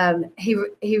 he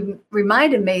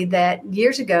reminded me that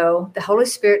years ago, the Holy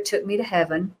Spirit took me to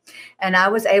heaven, and I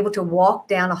was able to walk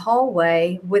down a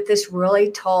hallway with this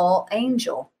really tall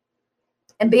angel.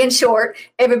 And being short,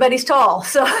 everybody's tall.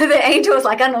 So the angel was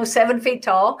like, 7 feet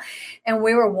tall. And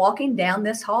we were walking down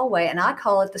this hallway, and I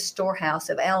call it the storehouse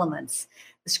of elements.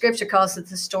 The scripture calls it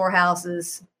the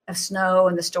storehouses of snow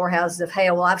and the storehouses of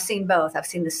hail. Well, I've seen both. I've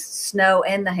seen the snow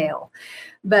and the hail.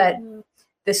 But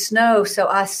the snow, so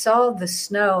I saw the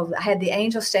snow. I had the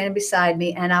angel standing beside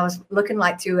me, and I was looking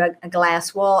like through a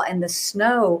glass wall, and the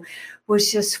snow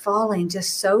was just falling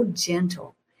just so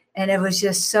gentle. And it was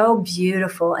just so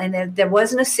beautiful. And there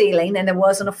wasn't a ceiling and there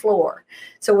wasn't a floor.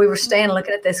 So we were standing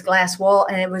looking at this glass wall,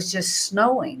 and it was just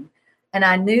snowing. And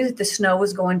I knew that the snow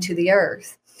was going to the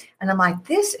earth. And I'm like,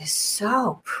 this is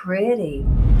so pretty.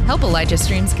 Help Elijah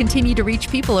Streams continue to reach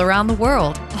people around the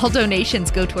world. All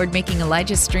donations go toward making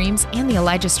Elijah Streams and the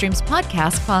Elijah Streams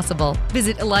podcast possible.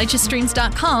 Visit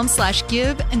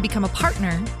ElijahStreams.com/give and become a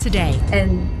partner today.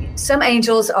 And some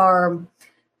angels are,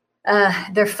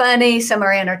 they're funny, some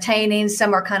are entertaining,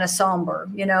 some are kind of somber,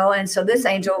 and so this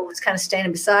angel was kind of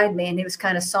standing beside me, and he was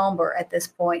kind of somber at this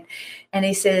point. And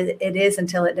he said, it is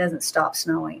until it doesn't stop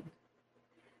snowing.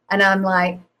 And I'm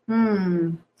like,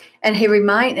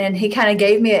 And he kind of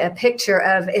gave me a picture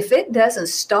of, if it doesn't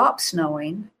stop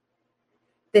snowing,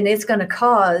 then it's going to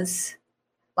cause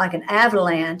like an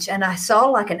avalanche. And I saw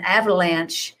like an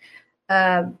avalanche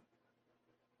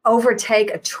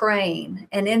overtake a train,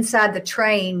 and inside the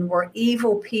train were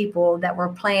evil people that were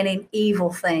planning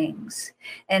evil things.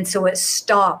 And so it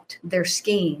stopped their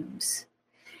schemes.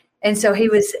 And so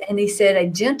he said, a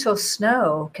gentle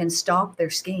snow can stop their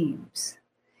schemes.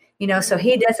 So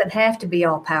he doesn't have to be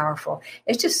all powerful.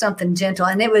 It's just something gentle.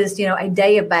 And it was, a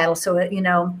day of battle. So,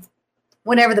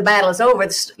 whenever the battle is over,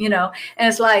 and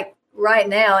it's like right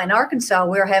now in Arkansas,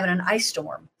 we're having an ice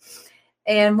storm.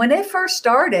 And when it first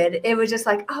started, it was just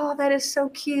like, oh, that is so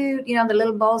cute. The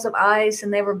little balls of ice,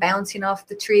 and they were bouncing off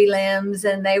the tree limbs,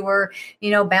 and they were,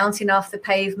 bouncing off the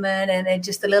pavement, and it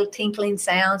just the little tinkling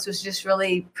sounds was just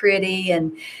really pretty.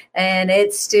 And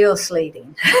it's still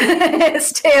sleeting. it's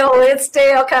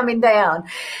still coming down.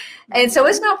 And so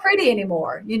it's not pretty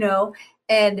anymore,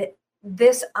 and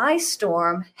this ice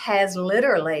storm has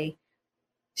literally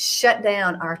shut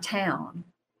down our town.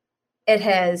 I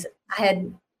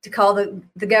had to call the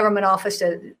government office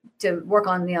to work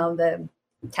on, the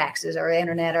taxes or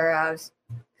internet, or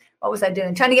what was I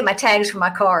doing? Trying to get my tags for my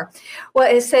car. Well,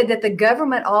 it said that the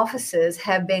government offices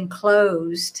have been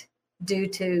closed due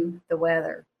to the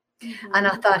weather. Mm-hmm. And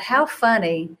I thought, how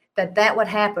funny that would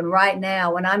happen right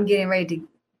now when I'm getting ready to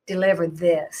deliver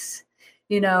this.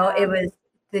 It was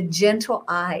the gentle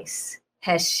ice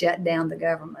has shut down the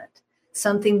government.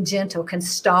 Something gentle can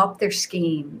stop their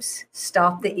schemes,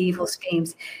 stop the evil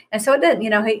schemes. And so it doesn't,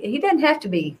 he doesn't have to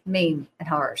be mean and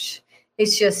harsh.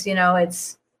 It's just,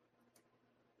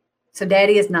 so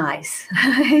Daddy is nice.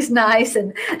 He's nice,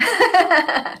 and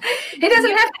he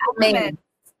doesn't have to be mean.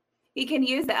 He can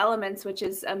use the elements, which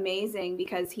is amazing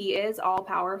because he is all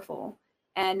powerful.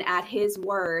 And at his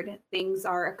word, things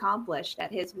are accomplished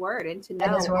at his word. And to know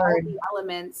all the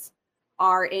elements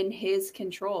are in his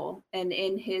control and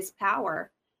in his power.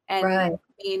 And right. I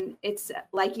mean, it's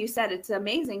like you said, it's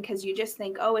amazing because you just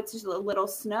think, oh, it's just a little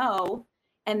snow.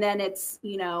 And then it's,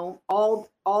 all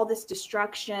this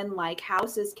destruction, like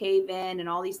houses cave in and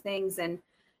all these things. And,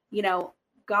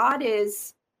 God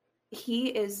he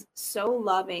is so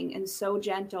loving and so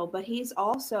gentle, but he is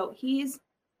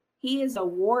a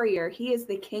warrior. He is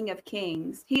the King of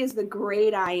Kings. He is the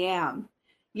great I am,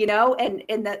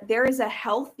 and that there is a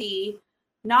healthy,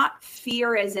 not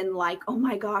fear as in like, oh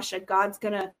my gosh, God's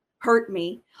going to hurt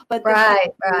me. But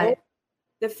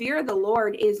the fear of the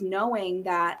Lord is knowing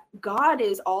that God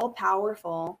is all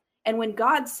powerful. And when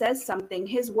God says something,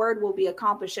 his word will be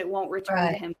accomplished. It won't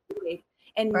return to him.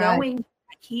 And knowing that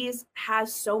he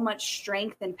has so much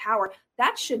strength and power,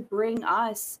 that should bring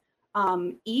us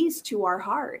ease to our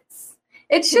hearts.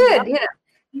 It should.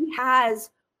 He has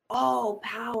all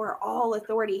power, all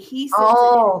authority. He sits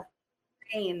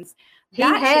in reigns.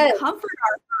 Should comfort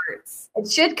our hearts. It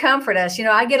should comfort us.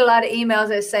 I get a lot of emails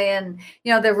that saying,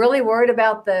 they're really worried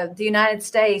about the United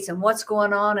States and what's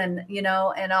going on, and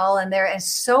and all, and there is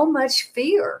so much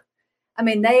fear. I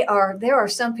mean, there are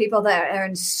some people that are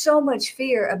in so much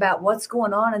fear about what's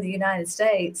going on in the United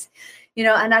States,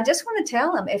 and I just want to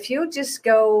tell them, if you just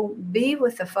go be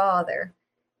with the Father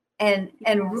and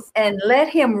let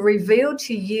him reveal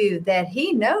to you that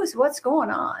he knows what's going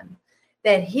on,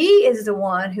 that he is the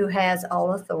one who has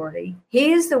all authority.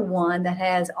 He is the one that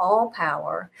has all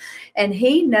power, and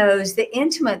he knows the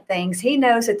intimate things. He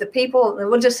knows that the people,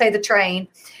 we'll just say the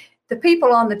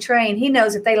people on the train, he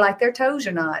knows if they like their toes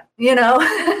or not, He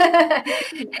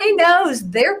knows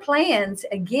their plans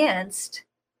against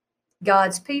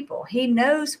God's people. He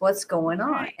knows what's going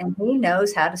on, and he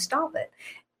knows how to stop it.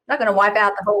 Not going to wipe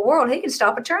out the whole world. He can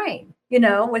stop a train,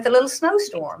 with a little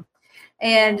snowstorm.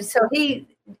 And so you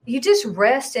just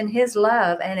rest in his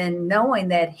love and in knowing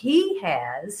that he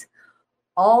has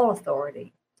all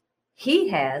authority. He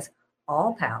has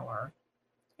all power,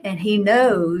 and he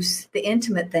knows the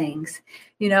intimate things,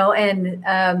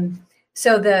 and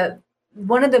so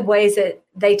one of the ways that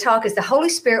they talk is the Holy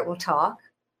Spirit will talk,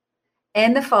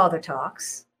 and the Father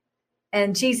talks,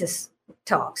 and Jesus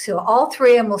talks. So all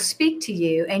three of them will speak to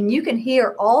you, and you can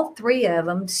hear all three of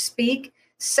them speak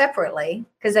separately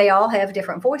because they all have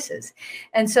different voices.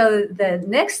 And so the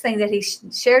next thing that he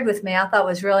shared with me, I thought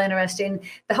was really interesting.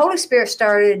 The Holy Spirit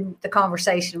started the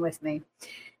conversation with me,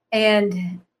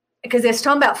 and because it's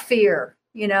talking about fear,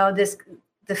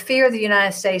 the fear of the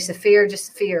United States,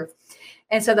 just fear.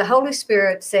 And so the Holy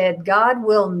Spirit said, God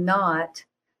will not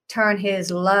turn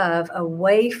his love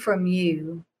away from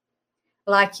you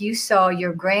like you saw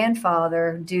your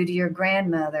grandfather do to your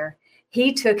grandmother.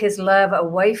 He took his love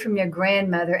away from your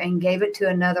grandmother and gave it to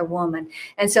another woman.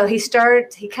 And so he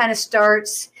kind of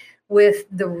starts with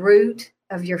the root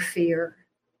of your fear.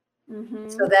 Mm-hmm.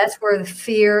 So that's where the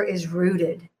fear is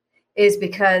rooted, is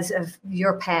because of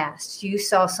your past. You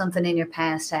saw something in your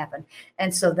past happen.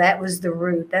 And so that was the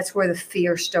root. That's where the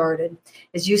fear started,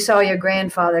 is you saw your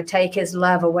grandfather take his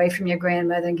love away from your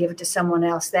grandmother and give it to someone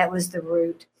else. That was the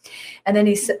root. And then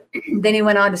he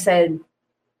went on to say,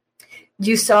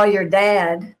 you saw your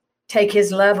dad take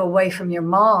his love away from your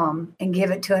mom and give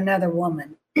it to another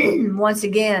woman. Once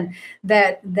again,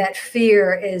 that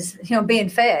fear is, being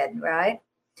fed, right?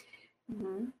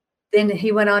 Mm-hmm. Then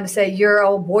he went on to say, your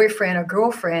old boyfriend or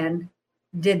girlfriend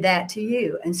did that to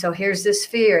you. And so here's this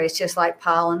fear. It's just like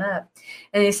piling up.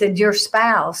 And he said, your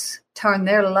spouse turned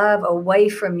their love away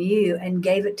from you and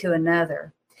gave it to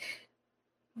another.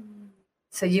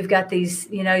 So you've got these,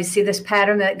 you see this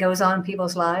pattern that goes on in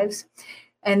people's lives.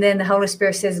 And then the Holy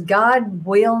Spirit says, God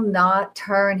will not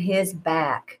turn his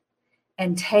back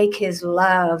and take his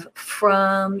love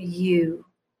from you.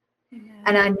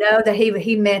 And I know that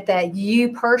he meant that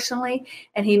you personally,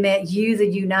 and he meant you, the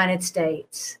United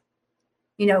States.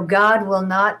 God will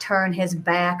not turn his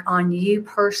back on you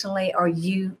personally or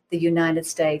you, the United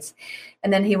States.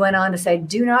 And then he went on to say,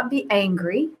 do not be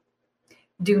angry.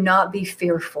 Do not be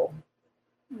fearful.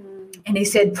 And he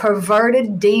said,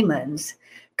 perverted demons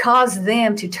cause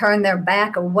them to turn their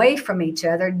back away from each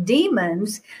other.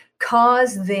 Demons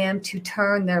cause them to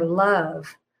turn their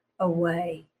love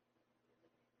away.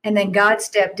 And then God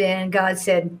stepped in and God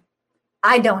said,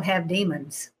 I don't have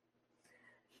demons.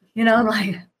 I'm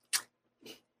like,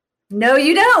 no,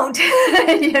 you don't,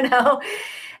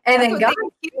 And that's then God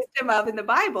accused him of in the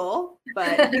Bible, but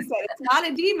he said, it's not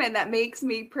a demon that makes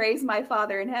me praise my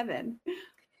Father in heaven.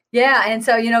 Yeah. And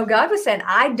so, God was saying,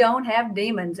 I don't have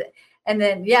demons. And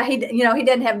then, he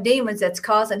doesn't have demons that's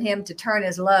causing him to turn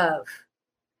his love.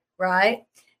 Right.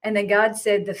 And then God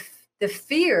said, the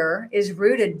fear is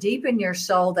rooted deep in your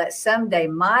soul that someday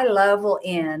my love will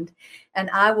end and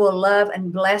I will love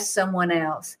and bless someone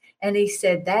else. And he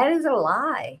said, that is a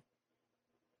lie.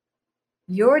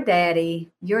 Your daddy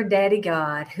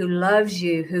God, who loves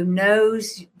you, who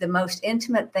knows the most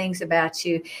intimate things about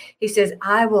you, he says,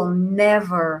 I will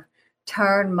never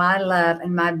turn my love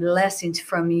and my blessings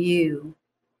from you.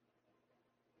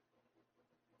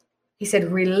 He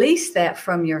said, release that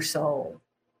from your soul.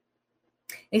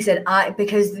 He said,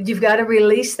 because you've got to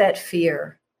release that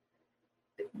fear.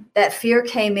 That fear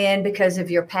came in because of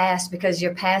your past, because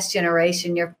your past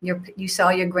generation, you saw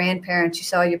your grandparents, you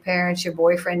saw your parents, your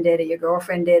boyfriend did it, your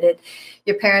girlfriend did it,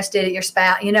 your parents did it, your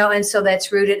spouse, and so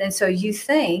that's rooted. And so you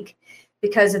think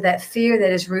because of that fear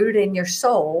that is rooted in your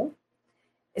soul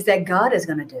is that God is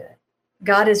going to do it.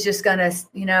 God is just going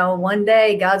to, one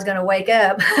day God's going to wake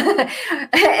up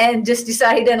and just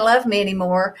decide he doesn't love me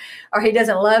anymore, or he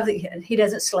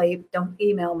doesn't sleep. Don't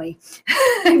email me.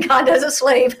 God doesn't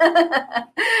sleep.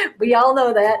 We all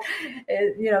know that.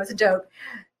 It's a joke.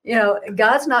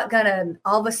 God's not going to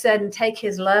all of a sudden take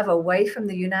his love away from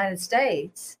the United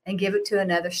States and give it to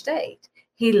another state.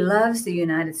 He loves the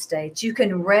United States. You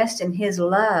can rest in his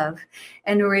love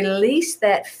and release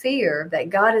that fear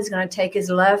that God is going to take his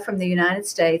love from the United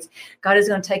States. God is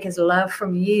going to take his love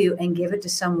from you and give it to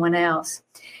someone else.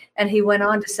 And he went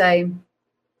on to say,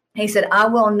 he said, I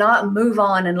will not move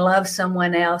on and love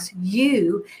someone else.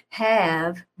 You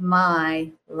have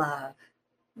my love.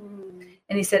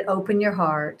 And he said, open your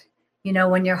heart.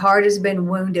 When your heart has been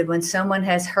wounded, when someone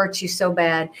has hurt you so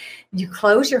bad, you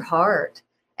close your heart.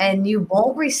 And you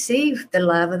won't receive the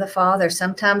love of the Father.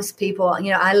 Sometimes people,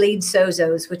 I lead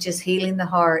Sozos, which is healing the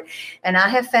heart. And I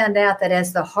have found out that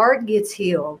as the heart gets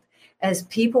healed, as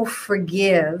people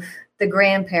forgive the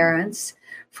grandparents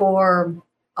for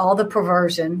all the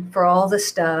perversion, for all the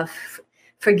stuff,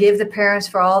 forgive the parents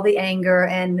for all the anger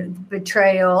and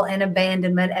betrayal and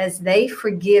abandonment, as they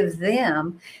forgive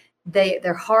them,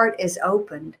 their heart is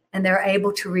opened and they're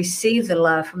able to receive the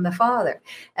love from the Father.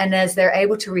 And as they're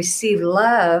able to receive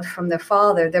love from the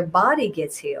Father, their body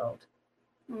gets healed.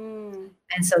 And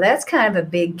so that's kind of a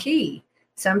big key.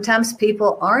 Sometimes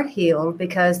people aren't healed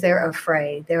because they're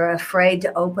afraid. They're afraid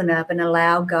to open up and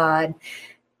allow God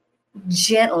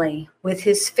gently with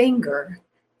his finger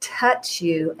touch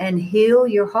you and heal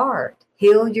your heart,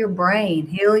 heal your brain,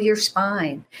 heal your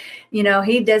spine. You know,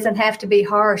 he doesn't have to be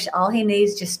harsh. All he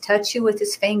needs is just touch you with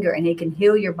his finger and he can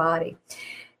heal your body.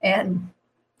 And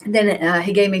then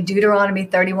he gave me Deuteronomy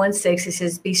 31:6. He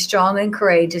says, be strong and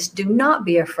courageous. Do not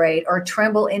be afraid or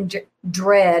tremble in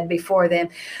dread before them.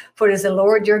 For it is the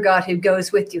Lord your God who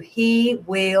goes with you. He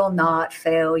will not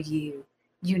fail you.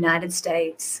 United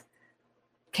States,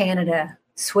 Canada,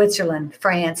 Switzerland,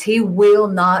 France. He will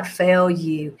not fail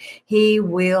you. He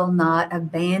will not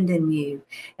abandon you.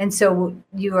 And so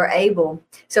you are able.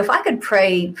 So if I could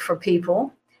pray for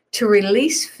people to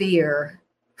release fear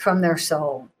from their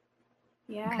soul.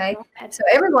 Yeah. Okay. So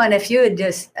everyone, if you would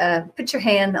just put your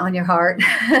hand on your heart.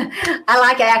 I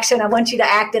like action. I want you to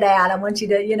act it out. I want you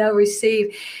to,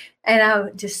 receive. And I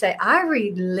would just say, I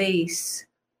release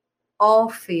all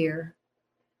fear.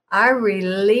 I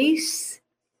release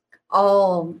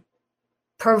all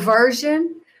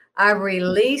perversion. I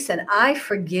release and I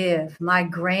forgive my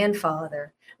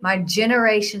grandfather, my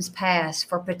generations past,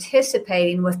 for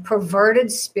participating with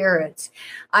perverted spirits.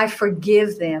 I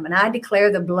forgive them and I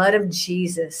declare the blood of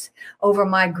Jesus over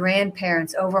my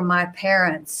grandparents, over my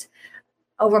parents,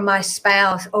 over my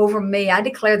spouse, over me. I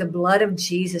declare the blood of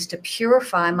Jesus to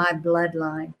purify my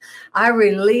bloodline. I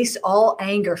release all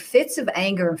anger, fits of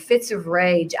anger and fits of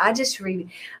rage. I just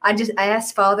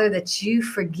ask, Father, that you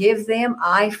forgive them.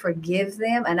 I forgive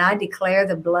them. And I declare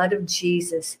the blood of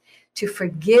Jesus to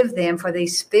forgive them for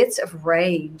these fits of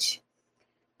rage.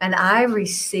 And I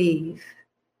receive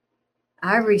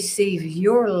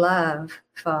your love,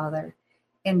 Father,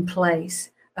 in place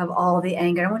of all the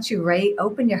anger. I want you to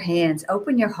open your hands,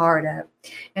 open your heart up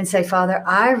and say, Father,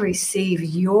 I receive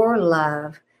your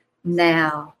love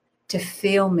now to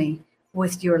fill me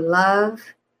with your love.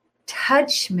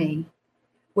 Touch me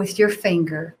with your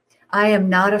finger. I am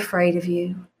not afraid of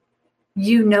you.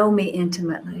 You know me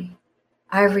intimately.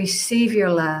 I receive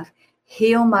your love.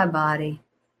 Heal my body.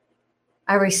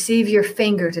 I receive your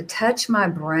finger to touch my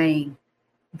brain,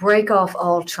 break off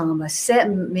all trauma, set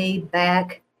me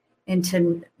back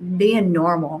into being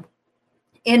normal,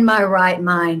 in my right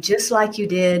mind, just like you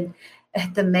did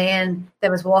the man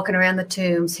that was walking around the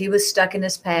tombs. He was stuck in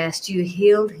his past. You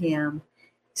healed him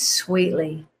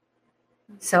sweetly.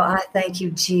 So I thank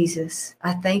you, Jesus.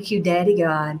 I thank you, Daddy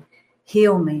God.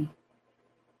 Heal me.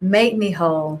 Make me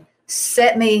whole.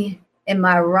 Set me in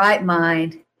my right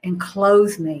mind and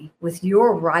clothe me with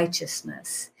your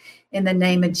righteousness in the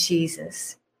name of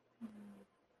Jesus.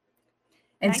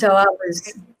 And so I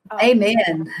was...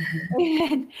 Amen.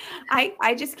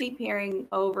 I just keep hearing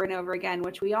over and over again,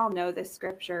 which we all know this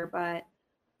scripture, but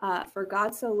for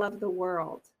God so loved the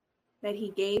world that he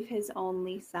gave his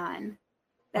only son,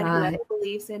 that whoever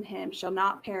believes in him shall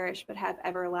not perish, but have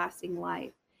everlasting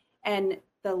life. And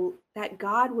that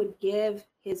God would give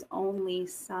his only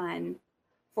son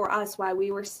for us while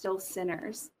we were still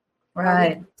sinners,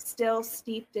 right? We were still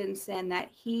steeped in sin, that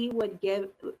he would give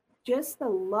just the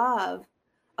love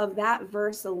of that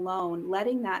verse alone,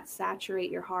 letting that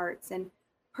saturate your hearts. And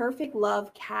perfect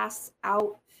love casts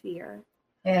out fear.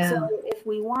 Yeah. So if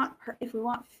we want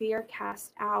fear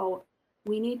cast out,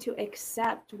 we need to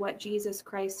accept what Jesus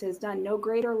Christ has done. No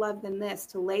greater love than this,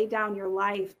 to lay down your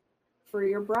life for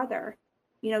your brother.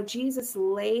 Jesus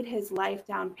laid his life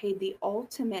down, paid the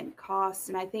ultimate cost.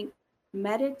 And I think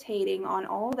meditating on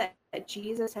all that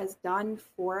Jesus has done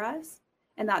for us,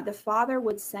 and that the Father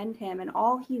would send him and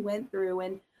all he went through.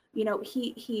 And,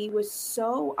 he was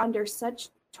so under such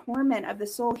torment of the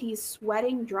soul, he's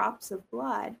sweating drops of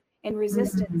blood in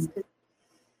resistance. Mm-hmm.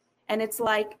 And it's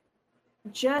like,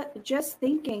 just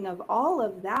thinking of all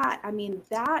of that, I mean,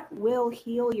 that will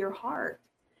heal your heart.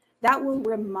 That will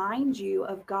remind you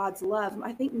of God's love.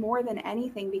 I think more than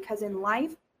anything, because in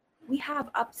life, we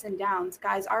have ups and downs,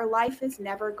 guys. Our life is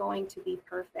never going to be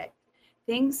perfect.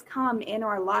 Things come in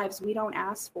our lives we don't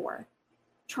ask for.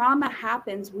 Trauma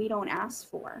happens we don't ask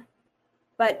for.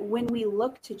 But when we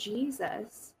look to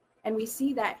Jesus and we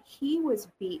see that he was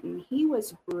beaten, he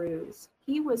was bruised,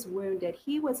 he was wounded,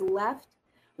 he was left,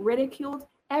 ridiculed,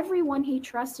 everyone he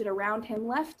trusted around him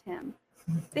left him.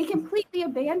 They completely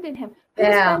abandoned him. Who's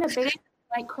been abandoned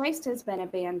like Christ has been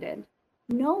abandoned?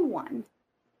 No one.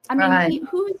 I mean,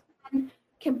 who's been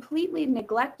completely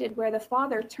neglected where the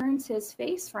Father turns his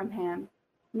face from him?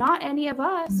 Not any of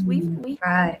us. We've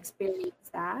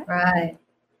experienced that. Right.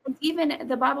 Even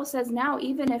the Bible says now,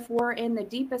 even if we're in the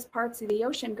deepest parts of the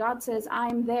ocean, God says,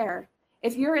 I'm there.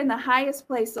 If you're in the highest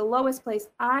place, the lowest place,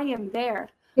 I am there.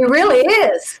 He really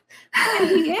is. And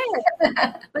he is.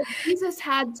 But Jesus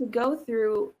had to go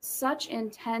through such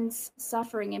intense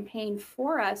suffering and pain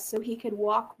for us so he could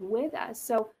walk with us.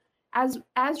 So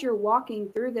as you're walking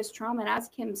through this trauma, and as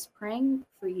Kim's praying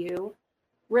for you,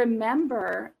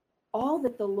 remember all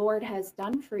that the Lord has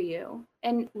done for you.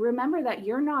 And remember that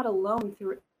you're not alone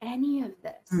through any of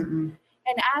this. Mm-mm.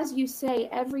 And as you say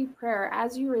every prayer,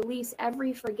 as you release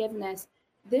every forgiveness,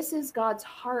 this is God's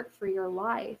heart for your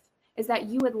life, is that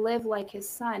you would live like his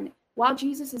son. While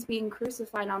Jesus is being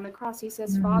crucified on the cross, he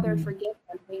says, mm-hmm. Father, forgive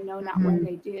them. They know not mm-hmm. what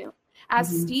they do. As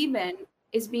mm-hmm. Stephen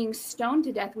is being stoned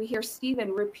to death, we hear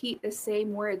Stephen repeat the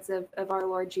same words of our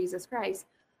Lord Jesus Christ.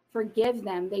 Forgive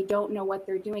them. They don't know what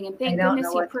they're doing. And thank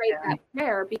goodness he prayed that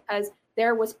prayer, because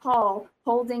there was Paul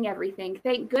holding everything.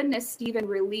 Thank goodness Stephen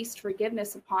released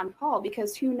forgiveness upon Paul,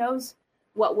 because who knows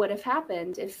what would have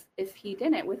happened if he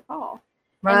didn't with Paul.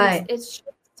 Right. And it's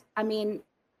just, I mean,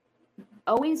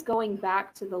 always going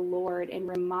back to the Lord and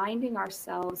reminding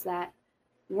ourselves that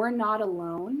we're not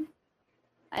alone,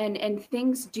 and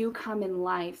things do come in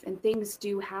life and things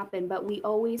do happen, but we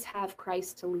always have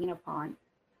Christ to lean upon.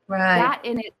 Right. That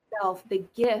in itself, the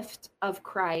gift of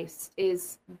Christ,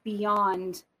 is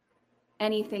beyond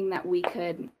anything that we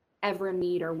could ever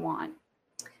need or want.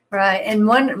 Right. And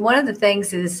one of the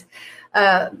things is,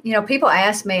 people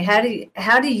ask me,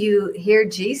 how do you hear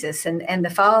Jesus and the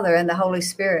Father and the Holy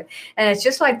Spirit? And it's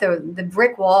just like the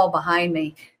brick wall behind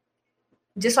me.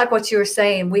 Just like what you were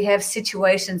saying, we have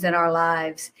situations in our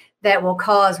lives that will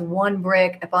cause one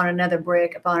brick upon another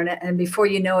brick upon another, and before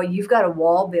you know it, you've got a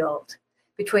wall built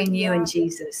between you and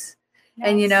Jesus. Yes.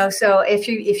 And so if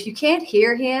you can't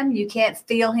hear him, you can't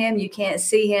feel him, you can't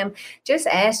see him, just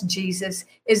ask Jesus,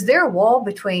 is there a wall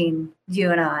between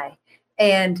you and I?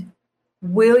 And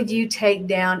will you take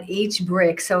down each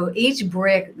brick? So each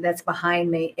brick that's behind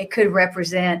me, it could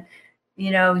represent,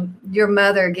 your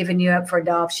mother giving you up for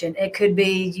adoption. It could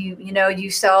be you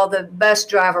saw the bus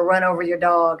driver run over your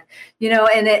dog,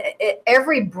 and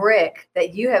every brick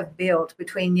that you have built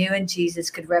between you and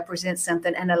Jesus could represent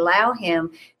something, and allow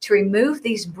him to remove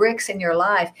these bricks in your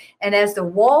life. And as the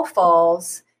wall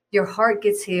falls, your heart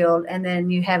gets healed, and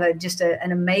then you have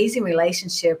an amazing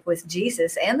relationship with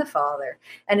Jesus and the Father,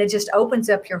 and it just opens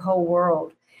up your whole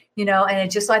world, and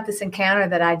it's just like this encounter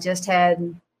that I just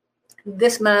had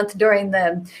this month during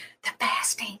the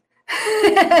fasting.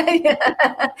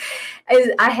 I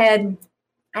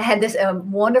had this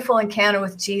wonderful encounter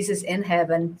with Jesus in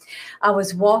heaven. I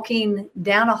was walking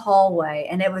down a hallway,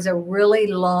 and it was a really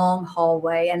long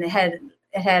hallway, and it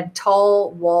had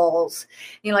tall walls.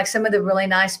 Like some of the really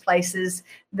nice places,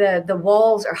 the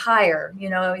walls are higher.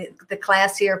 The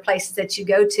classier places that you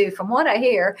go to, from what I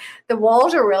hear, the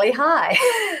walls are really high.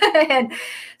 And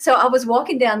so I was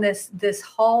walking down this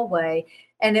hallway,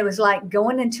 and it was like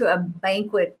going into a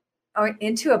banquet or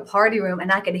into a party room,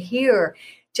 and I could hear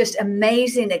just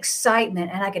amazing excitement,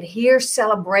 and I could hear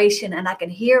celebration, and I could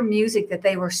hear music, that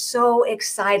they were so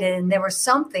excited, and there was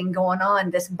something going on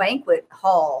in this banquet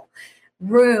hall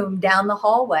room down the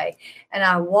hallway. And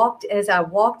as I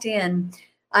walked in,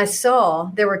 I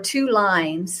saw there were two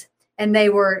lines, and they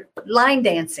were line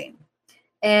dancing.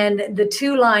 And the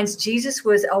two lines, Jesus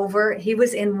was over, he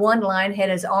was in one line,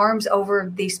 had his arms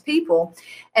over these people,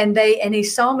 and he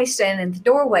saw me standing in the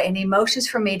doorway, and he motions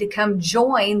for me to come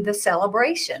join the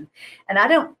celebration. And I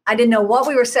didn't know what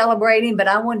we were celebrating, but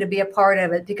I wanted to be a part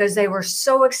of it, because they were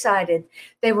so excited.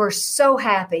 They were so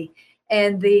happy.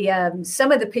 And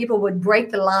some of the people would break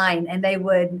the line, and they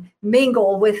would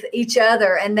mingle with each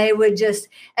other, and they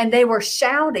were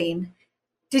shouting,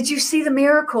 "Did you see the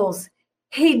miracles?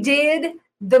 He did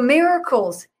the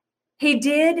miracles. He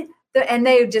did." And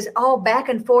they would just all back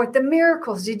and forth, "The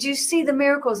miracles. Did you see the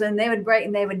miracles?" And they would break,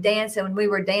 and they would dance, and we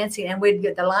were dancing, and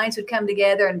the lines would come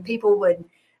together, and people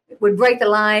would break the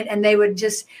line, and they would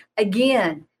just,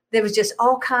 again, there was just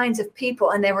all kinds of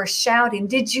people, and they were shouting,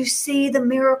 "Did you see the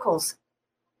miracles?"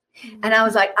 And I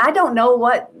was like, I don't know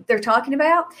what they're talking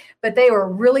about, but they were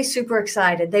really super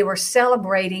excited. They were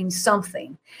celebrating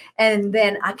something. And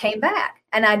then I came back,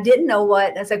 and I didn't know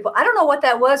what. I was like, well, I don't know what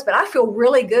that was, but I feel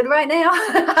really good right now.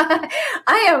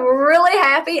 I am really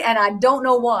happy, and I don't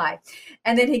know why.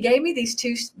 And then he gave me these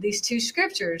two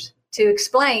scriptures to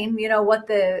explain, what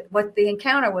the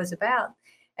encounter was about.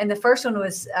 And the first one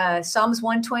was Psalms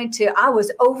 122. I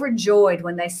was overjoyed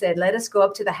when they said, "Let us go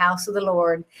up to the house of the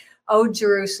Lord. O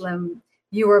Jerusalem,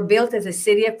 You were built as a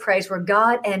city of praise where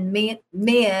God and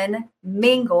men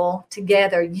mingle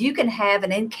together. You can have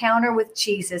an encounter with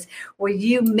Jesus where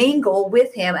you mingle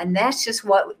with him. And that's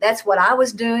what I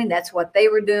was doing. That's what they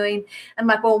were doing. I'm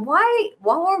like, well, why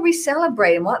were we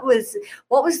celebrating? What was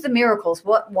the miracles?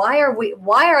 Why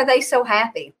are they so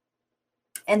happy?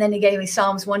 And then he gave me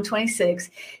Psalms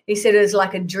 126. He said, it was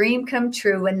like a dream come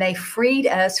true when they freed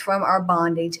us from our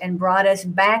bondage and brought us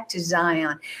back to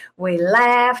Zion. We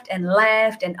laughed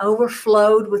and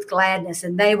overflowed with gladness.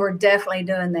 And they were definitely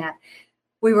doing that.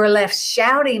 We were left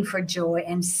shouting for joy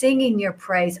and singing your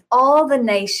praise. All the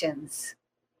nations,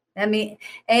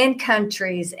 and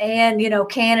countries, and,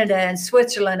 Canada and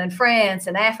Switzerland and France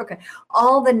and Africa,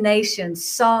 all the nations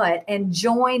saw it and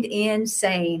joined in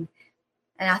saying,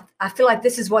 and I feel like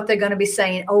this is what they're going to be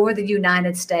saying over the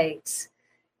United States.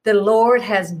 The Lord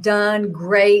has done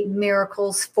great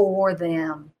miracles for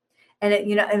them. And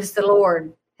it's the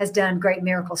Lord has done great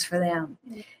miracles for them.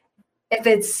 If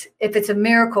it's a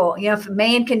miracle, if a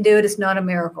man can do it, it's not a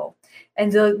miracle.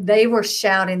 And so they were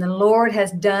shouting, the Lord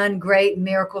has done great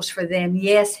miracles for them.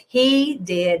 Yes, he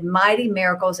did mighty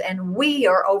miracles, and we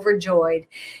are overjoyed.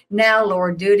 Now,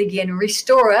 Lord, do it again.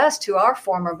 Restore us to our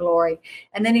former glory.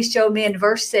 And then he showed me in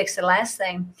verse 6, the last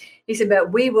thing, he said,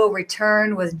 but we will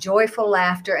return with joyful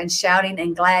laughter and shouting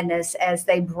and gladness as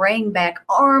they bring back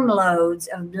armloads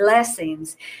of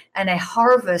blessings and a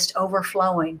harvest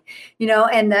overflowing.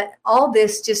 And that all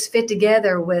this just fit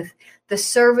together with the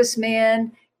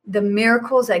servicemen. The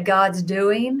miracles that God's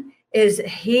doing is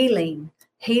healing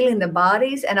the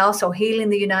bodies and also healing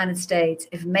the United States.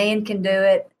 If man can do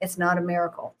it, it's not a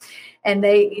miracle. And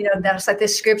that's like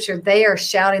this scripture, they are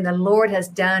shouting, the Lord has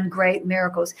done great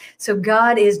miracles. So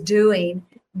God is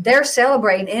they're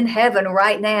celebrating in heaven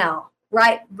right now.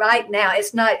 Right now.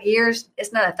 It's not years,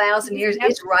 it's not 1,000 years,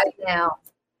 it's right now.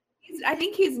 I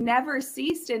think he's never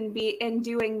ceased in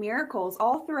doing miracles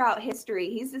all throughout history.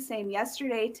 He's the same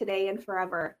yesterday, today, and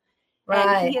forever.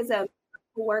 Right. And he is a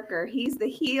worker. He's the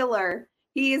healer.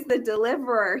 He is the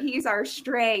deliverer. He's our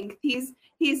strength. He's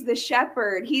the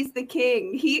shepherd. He's the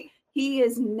king. He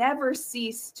has never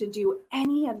ceased to do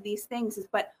any of these things,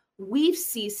 but we've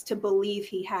ceased to believe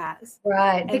he has.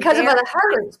 Right. Because of the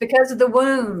hurts, because of the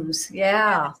wounds.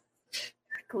 Yeah.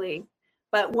 Exactly.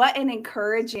 But what an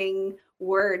encouraging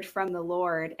word from the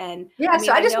Lord. And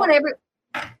so I just want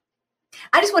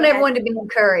everyone to be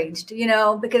encouraged,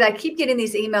 because I keep getting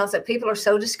these emails that people are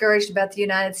so discouraged about the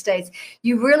United States.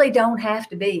 You really don't have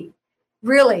to be,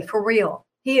 really, for real.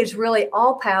 He is really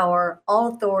all power,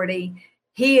 all authority.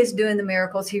 He is doing the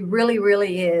miracles. He really,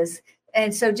 really is.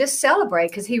 And so just celebrate,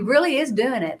 because he really is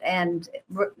doing it. And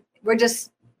we're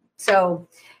just so.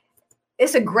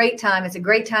 It's a great time. It's a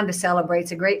great time to celebrate.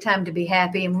 It's a great time to be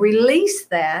happy and release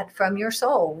that from your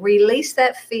soul. Release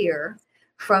that fear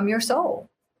from your soul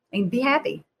and be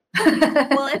happy.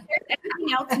 Well, if there's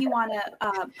anything else you want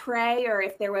to pray, or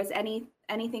if there was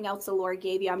anything else the Lord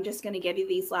gave you, I'm just going to give you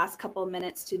these last couple of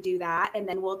minutes to do that. And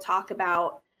then we'll talk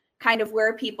about kind of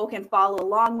where people can follow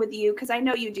along with you, because I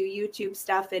know you do YouTube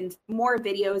stuff and more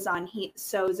videos on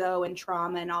sozo and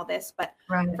trauma and all this. But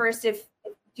first,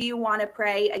 do you want to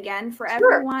pray again for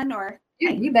everyone? Or yeah,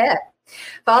 you bet.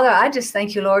 Father, I just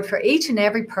thank you, Lord, for each and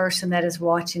every person that is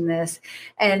watching this.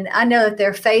 And I know that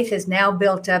their faith is now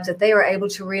built up, that they are able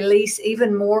to release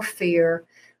even more fear,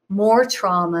 more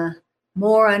trauma,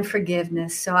 more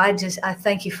unforgiveness. So I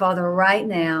thank you, Father, right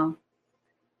now.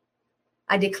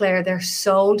 I declare their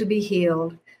soul to be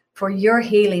healed, for your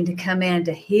healing to come in,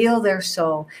 to heal their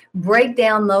soul, break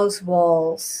down those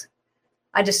walls.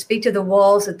 I just speak to the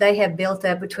walls that they have built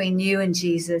up between you and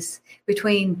Jesus,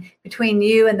 between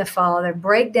you and the Father.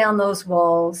 Break down those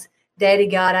walls. Daddy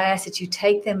God, I ask that you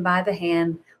take them by the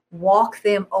hand, walk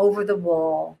them over the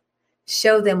wall,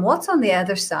 show them what's on the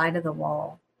other side of the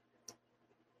wall.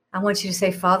 I want you to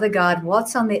say, Father God,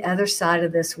 what's on the other side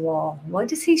of this wall? What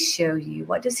does he show you?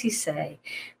 What does he say?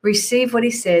 Receive what he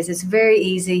says. It's very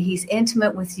easy. He's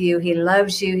intimate with you. He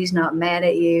loves you. He's not mad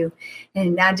at you.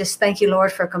 And I just thank you,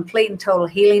 Lord, for complete and total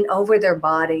healing over their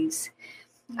bodies.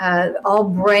 All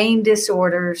brain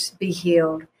disorders be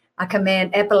healed. I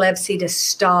command epilepsy to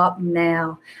stop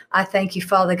now. I thank you,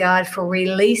 Father God, for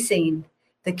releasing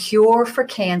the cure for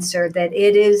cancer, that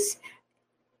it is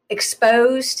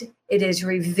exposed. It is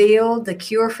revealed. The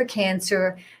cure for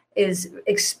cancer is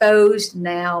exposed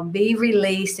now. Be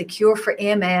released. The cure for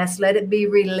MS, let it be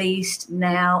released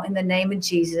now in the name of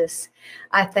Jesus.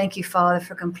 I thank you, Father,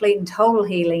 for complete and total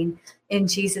healing in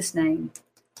Jesus' name.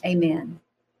 Amen.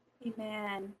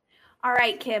 Amen. All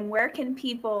right, Kim, where can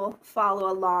people follow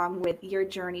along with your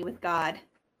journey with God?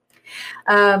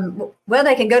 Well,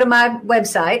 they can go to my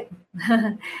website,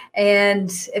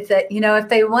 And if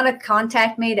they want to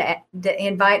contact me to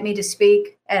invite me to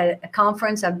speak at a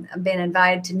conference, I've been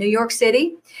invited to New York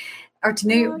City or to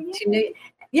New.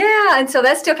 Yeah. And so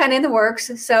that's still kind of in the works.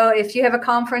 So if you have a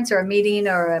conference or a meeting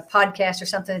or a podcast or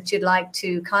something that you'd like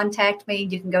to contact me,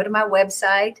 you can go to my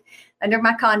website under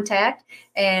my contact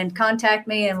and contact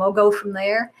me, and we'll go from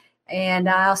there. And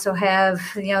I also have,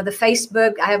 the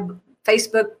Facebook. I have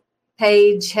Facebook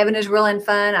page, Heaven is Real and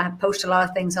Fun. I post a lot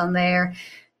of things on there.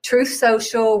 Truth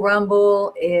Social,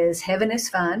 Rumble is Heaven is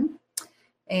Fun.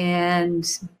 And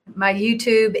my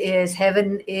YouTube is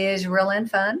Heaven is Real and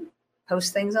Fun.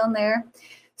 Post things on there.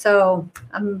 So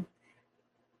I'm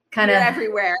kind of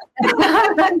everywhere.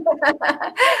 I'm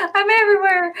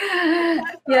everywhere.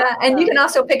 Yeah. And you can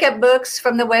also pick up books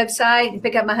from the website and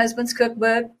pick up my husband's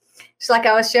cookbook. Just like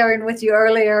I was sharing with you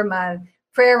earlier, my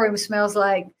prayer room smells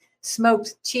like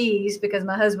smoked cheese because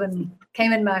my husband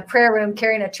came in my prayer room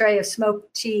carrying a tray of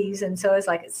smoked cheese. And so it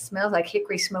smells like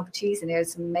hickory smoked cheese in there.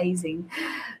 It's amazing.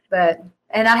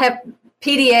 And I have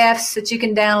PDFs that you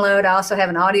can download. I also have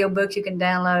an audiobook you can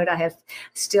download.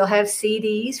 Still have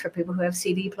CDs for people who have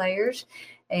CD players,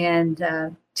 and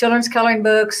children's coloring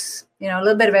books, a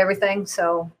little bit of everything.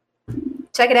 So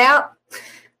check it out.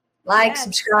 Like,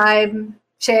 subscribe,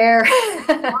 share.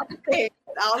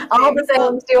 All the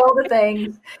things, do all the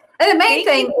things. And the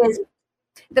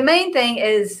main thing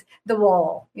is the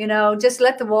wall. Just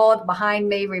let the wall behind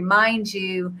me remind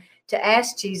you to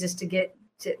ask Jesus to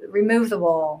remove the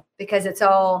wall, because it's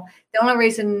all the only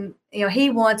reason,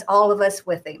 he wants all of us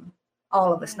with him,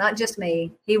 all of us, not just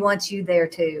me. He wants you there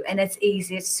too. And it's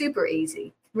easy. It's super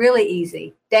easy, really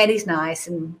easy. Daddy's nice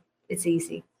and it's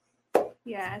easy.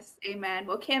 Yes. Amen.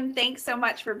 Well, Kim, thanks so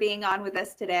much for being on with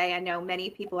us today. I know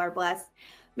many people are blessed.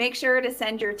 Make sure to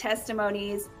send your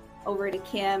testimonies over to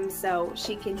Kim so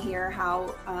she can hear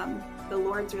how the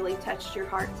Lord's really touched your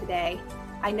heart today.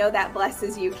 I know that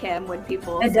blesses you, Kim, when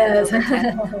people it does.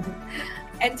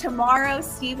 And tomorrow,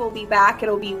 Steve will be back.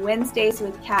 It'll be Wednesdays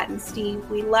with Kat and Steve.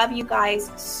 We love you guys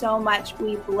so much.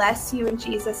 We bless you in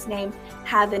Jesus' name.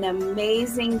 Have an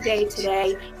amazing day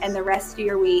today and the rest of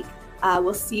your week.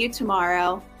 We'll see you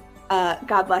tomorrow.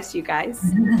 God bless you guys.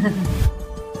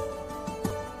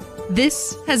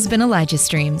 This has been Elijah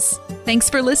Streams. Thanks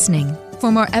for listening.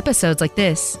 For more episodes like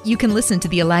this, you can listen to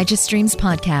the Elijah Streams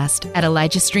podcast at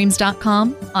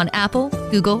ElijahStreams.com, on Apple,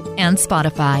 Google, and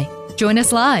Spotify. Join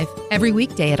us live every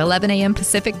weekday at 11 a.m.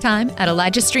 Pacific Time at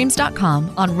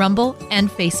ElijahStreams.com, on Rumble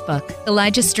and Facebook.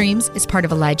 Elijah Streams is part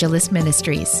of Elijah List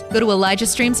Ministries. Go to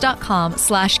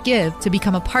ElijahStreams.com/give to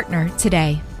become a partner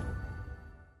today.